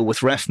do a deal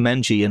with Raf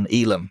Manji in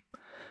Elam.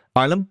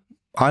 Elam.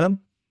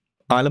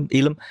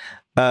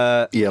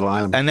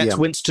 And that's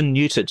Winston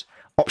Newton.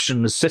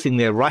 Option is sitting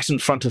there right in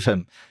front of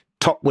him.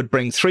 Top would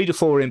bring 3 to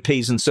 4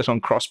 MPs and sit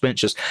on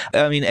crossbenches.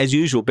 I mean, as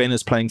usual, Ben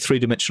is playing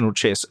three-dimensional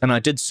chess, and I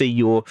did see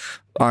your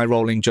eye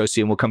rolling,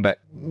 Josie, and we'll come back.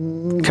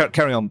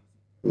 Carry on.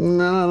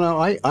 No.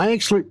 I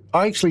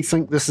actually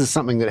think this is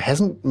something that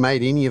hasn't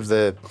made any of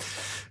the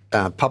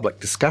public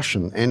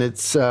discussion, and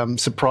it's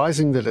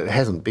surprising that it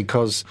hasn't,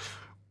 because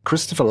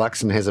Christopher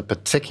Luxon has a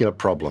particular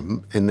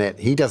problem in that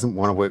he doesn't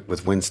want to work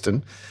with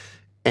Winston,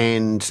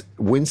 and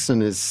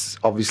Winston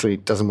obviously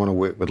doesn't want to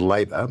work with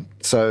Labor.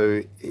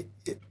 So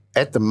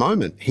at the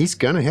moment, he's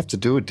going to have to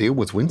do a deal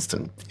with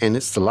Winston, and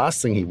it's the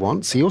last thing he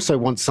wants. He also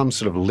wants some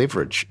sort of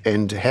leverage,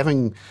 and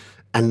having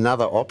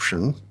another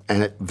option,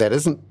 and that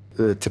isn't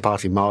Te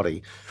Pāti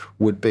Māori,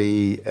 would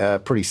be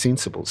pretty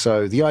sensible.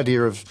 So the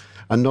idea of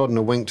a nod and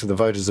a wink to the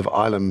voters of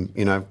Ireland,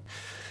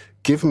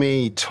 give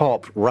me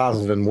Top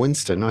rather than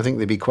Winston, I think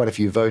there'd be quite a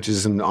few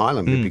voters in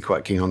Ireland who'd be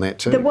quite keen on that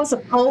too. There was a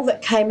poll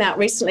that came out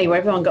recently where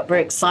everyone got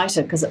very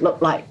excited because it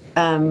looked like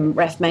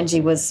Ralph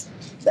Manji was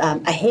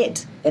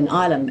ahead in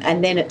Ireland,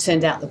 and then it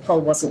turned out the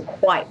poll wasn't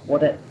quite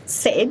what it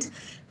said.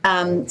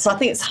 So I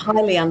think it's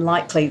highly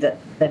unlikely that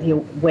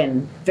he'll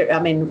win.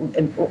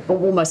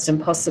 Almost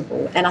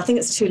impossible. And I think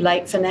it's too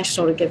late for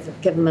National to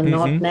give him a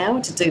nod now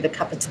to do the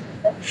cup of tea.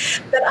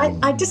 But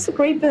I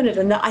disagree, Bernard,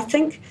 in that I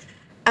think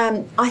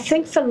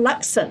for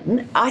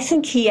Luxon, I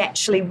think he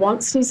actually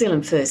wants New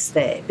Zealand First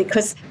there,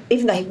 because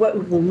even though he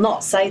will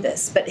not say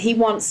this, but he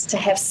wants to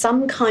have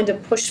some kind of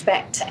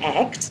pushback to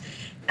ACT.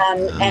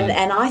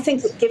 And I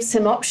think it gives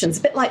him options,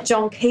 a bit like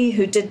John Key,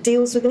 who did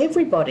deals with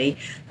everybody,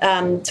 Te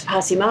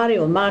Pāti Māori,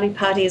 or Māori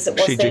Party as it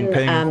was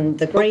then,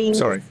 the Greens.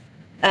 Sorry.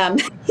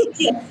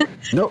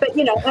 Nope. But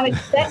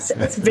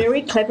it's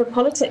very clever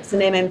politics in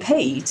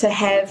MMP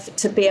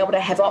to be able to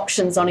have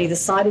options on either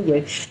side of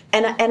you,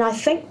 and I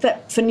think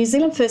that for New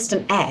Zealand First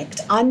and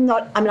ACT,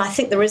 I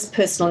think there is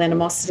personal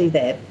animosity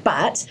there,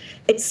 but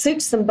it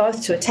suits them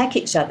both to attack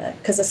each other,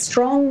 because a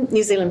strong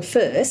New Zealand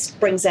First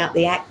brings out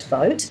the ACT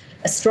vote.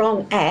 A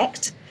strong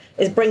ACT,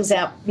 it brings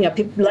out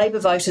Labour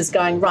voters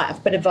going, right,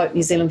 I've better vote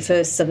New Zealand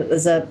First, so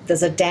that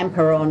there's a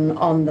damper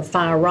on the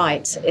far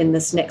right in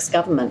this next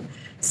government.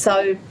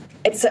 So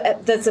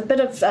there's a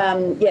bit of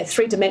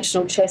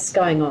three-dimensional chess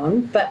going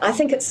on, but I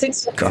think it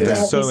suits them to have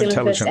so New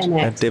Zealand First intelligent.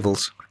 and ACT.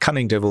 Devils,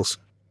 cunning devils.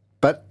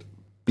 But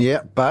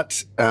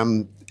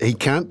he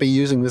can't be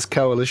using this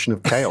coalition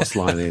of chaos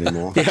line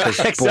anymore.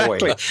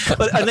 Exactly.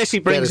 Unless he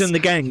brings in the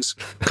gangs.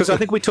 Because I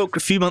think we talked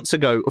a few weeks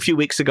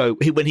ago,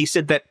 when he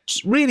said that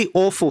really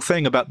awful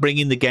thing about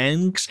bringing the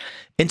gangs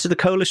into the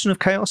coalition of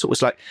chaos. It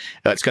was like,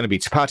 it's going to be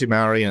Te Pāti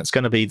Māori, and it's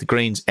going to be the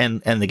Greens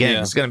and the gangs.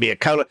 Yeah. It's going to be a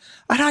coalition.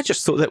 And I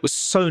just thought that was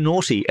so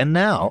naughty. And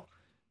now,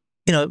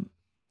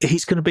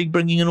 he's going to be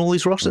bringing in all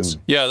these rosters.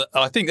 Yeah,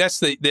 I think that's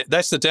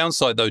the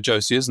downside, though,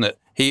 Josie, isn't it?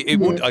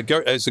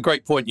 It's a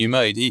great point you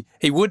made.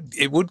 It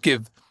would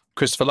give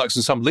Christopher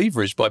Luxon some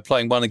leverage by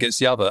playing one against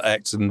the other,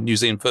 ACT and New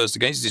Zealand First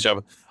against each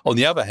other. On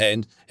the other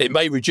hand, it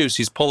may reduce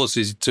his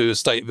policies to a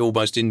state of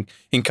almost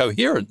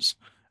incoherence.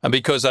 And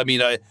because, I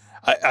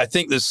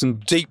think there's some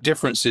deep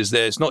differences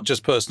there. It's not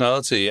just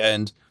personality.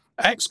 And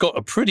ACT's got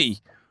a pretty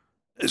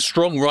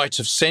strong right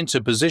of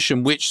centre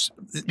position, which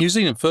New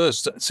Zealand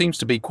First seems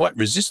to be quite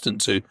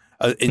resistant to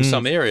in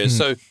some areas.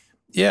 So,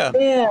 yeah.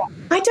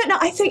 I don't know.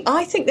 I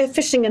think they're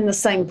fishing in the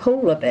same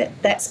pool a bit.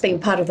 That's been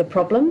part of the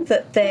problem,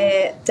 that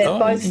they're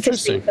both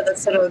fishing for the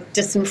sort of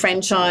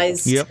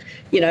disenfranchised,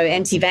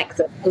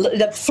 anti-vax.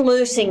 They're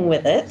flirting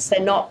with it.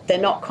 They're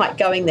not quite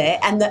going there,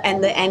 and the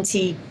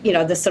anti,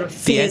 the sort of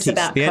fears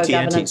about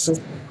co-governance.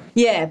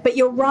 Yeah, but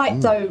you're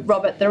right, though,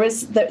 Robert. There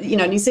is,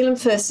 New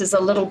Zealand First is a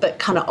little bit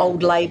kind of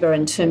old Labour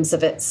in terms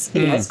of its,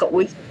 it's got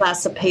working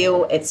class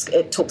appeal.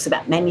 It talks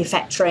about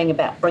manufacturing,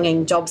 about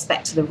bringing jobs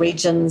back to the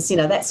regions.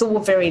 That's all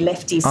very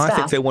lefty stuff. I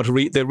think they want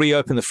to they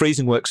reopen the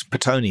freezing works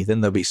Petone,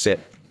 then they'll be set.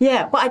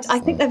 Yeah, but I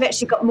think they've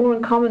actually got more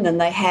in common than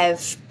they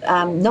have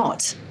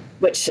not.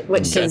 Which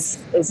is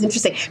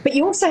interesting. But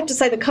you also have to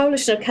say the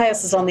coalition of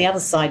chaos is on the other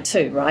side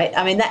too, right?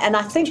 And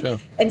I think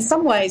in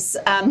some ways,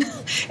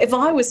 if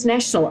I was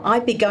National,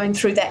 I'd be going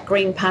through that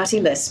Green Party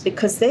list,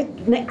 because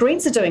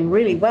Greens are doing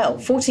really well,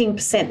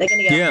 14%. They're going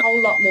to get a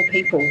whole lot more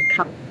people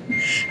come.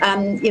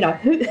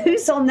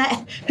 Who's on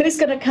that? Who's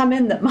going to come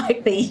in that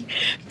might be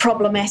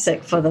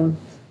problematic for them?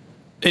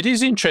 It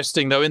is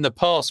interesting, though. In the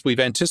past, we've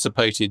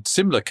anticipated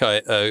similar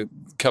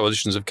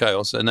coalitions of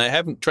chaos, and they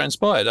haven't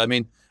transpired.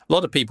 A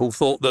lot of people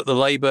thought that the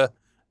Labour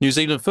New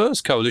Zealand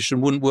First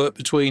coalition wouldn't work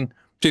between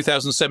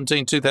 2017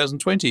 and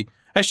 2020.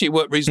 Actually, it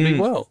worked reasonably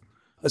well.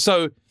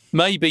 So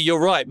maybe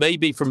you're right.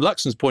 Maybe from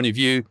Luxon's point of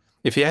view,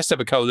 if he has to have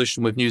a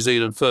coalition with New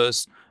Zealand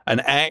First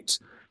and ACT,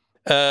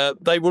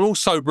 they will all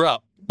sober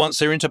up once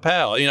they're into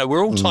power.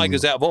 We're all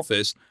tigers out of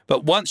office,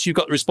 but once you've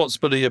got the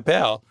responsibility of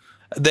power,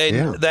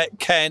 then that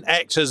can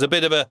act as a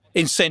bit of an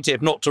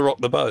incentive not to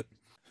rock the boat.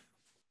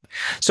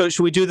 So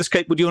should we do the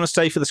skateboard? Do you want to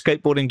stay for the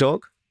skateboarding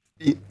dog?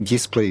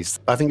 Yes, please.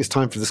 I think it's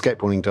time for the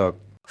skateboarding dog.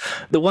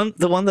 The one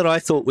that I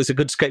thought was a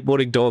good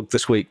skateboarding dog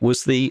this week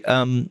was the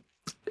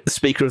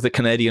Speaker of the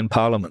Canadian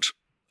Parliament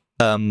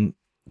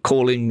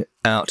calling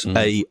out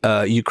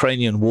a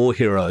Ukrainian war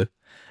hero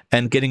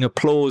and getting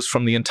applause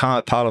from the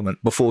entire Parliament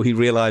before he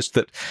realised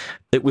that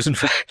it was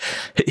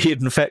he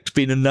had in fact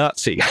been a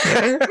Nazi.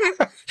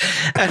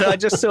 And I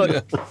just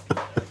thought,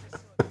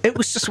 it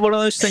was just one of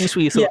those things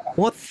where you thought,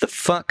 what the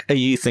fuck are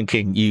you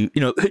thinking?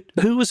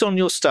 Who was on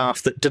your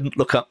staff that didn't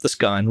look up this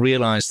guy and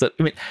realise that,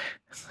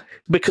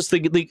 because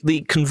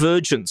the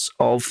convergence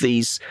of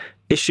these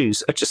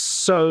issues are just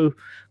so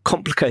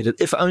complicated.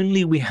 If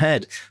only we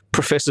had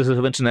professors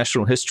of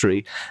international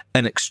history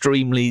and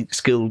extremely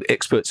skilled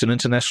experts in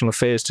international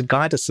affairs to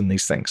guide us in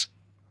these things.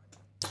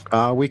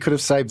 We could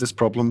have saved this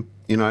problem,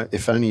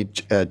 if only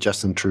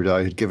Justin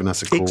Trudeau had given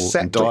us a call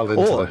and dialed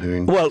into the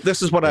Hoon. Well,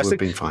 this is what I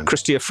think.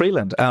 Christia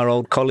Freeland, our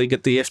old colleague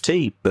at the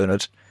FT,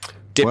 Bernard,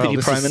 Deputy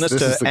Prime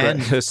Minister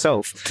and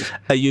herself,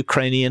 a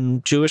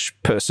Ukrainian Jewish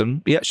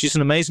person. Yeah, she's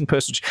an amazing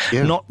person.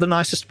 Not the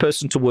nicest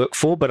person to work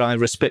for, but I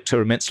respect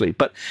her immensely.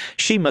 But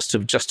she must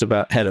have just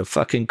about had a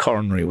fucking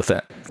coronary with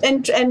that.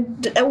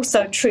 And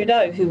also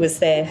Trudeau, who was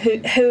there,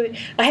 who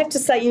I have to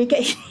say, he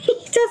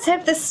does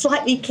have this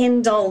slightly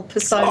Ken doll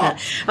persona.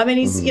 I mean,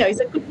 he's he's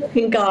a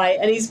good-looking guy,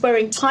 and he's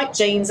wearing tight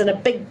jeans and a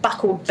big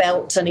buckled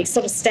belt, and he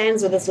sort of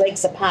stands with his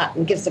legs apart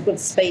and gives a good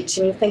speech,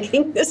 and you're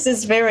thinking, this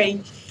is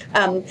very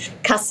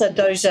Casa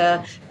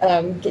Doja,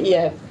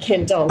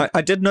 Ken doll.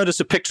 I did notice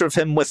a picture of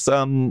him with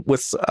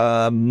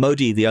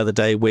Modi the other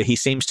day, where he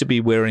seems to be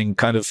wearing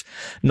kind of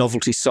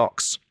novelty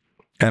socks,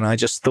 and I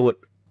just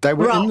thought they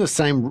were in the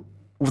same.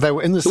 They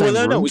were in the same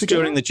room. No, it was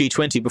during the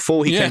G20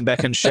 before he came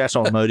back and shat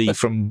on Modi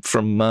from.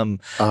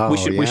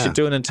 We should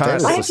do an entire.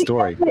 That is the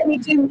story. Let me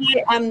do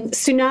my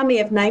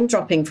tsunami of name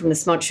dropping from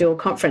this Montreal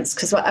conference,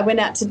 because I went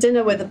out to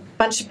dinner with a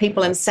bunch of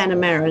people in Santa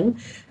Marin.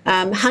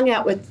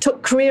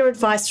 Took career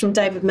advice from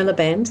David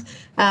Miliband,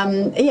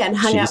 and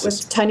hung out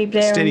with Tony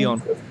Blair Steady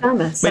and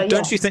Obama. So,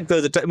 don't you think, though,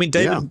 that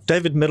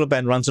David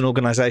Miliband runs an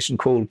organisation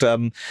called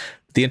the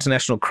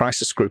International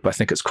Crisis Group, I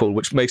think it's called,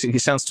 which makes it, he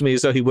sounds to me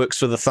as though he works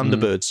for the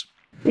Thunderbirds.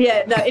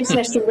 Yeah, no,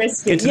 International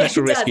Rescue.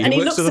 International Rescue. And he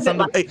works looks for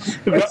the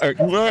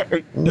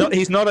Thunderbirds.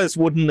 He's not as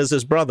wooden as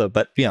his brother,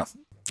 but yeah.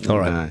 All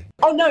right.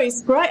 No. Oh, no,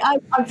 he's great.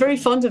 I'm very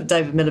fond of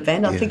David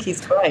Miliband. I think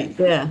he's great,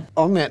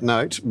 On that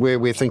note, where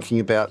we're thinking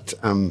about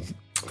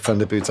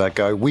Thunderbirds, I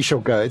go. We shall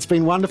go. It's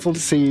been wonderful to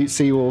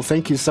see you all.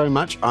 Thank you so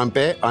much. I'm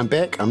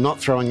back. I'm not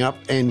throwing up,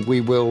 and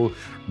we will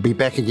be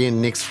back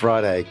again next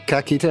Friday.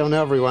 Ka kite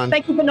ona, everyone.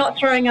 Thank you for not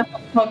throwing up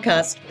on the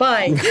podcast.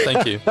 Bye.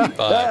 Thank you.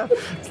 Bye.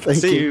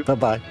 Thank you.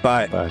 Bye-bye.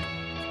 Bye. Bye.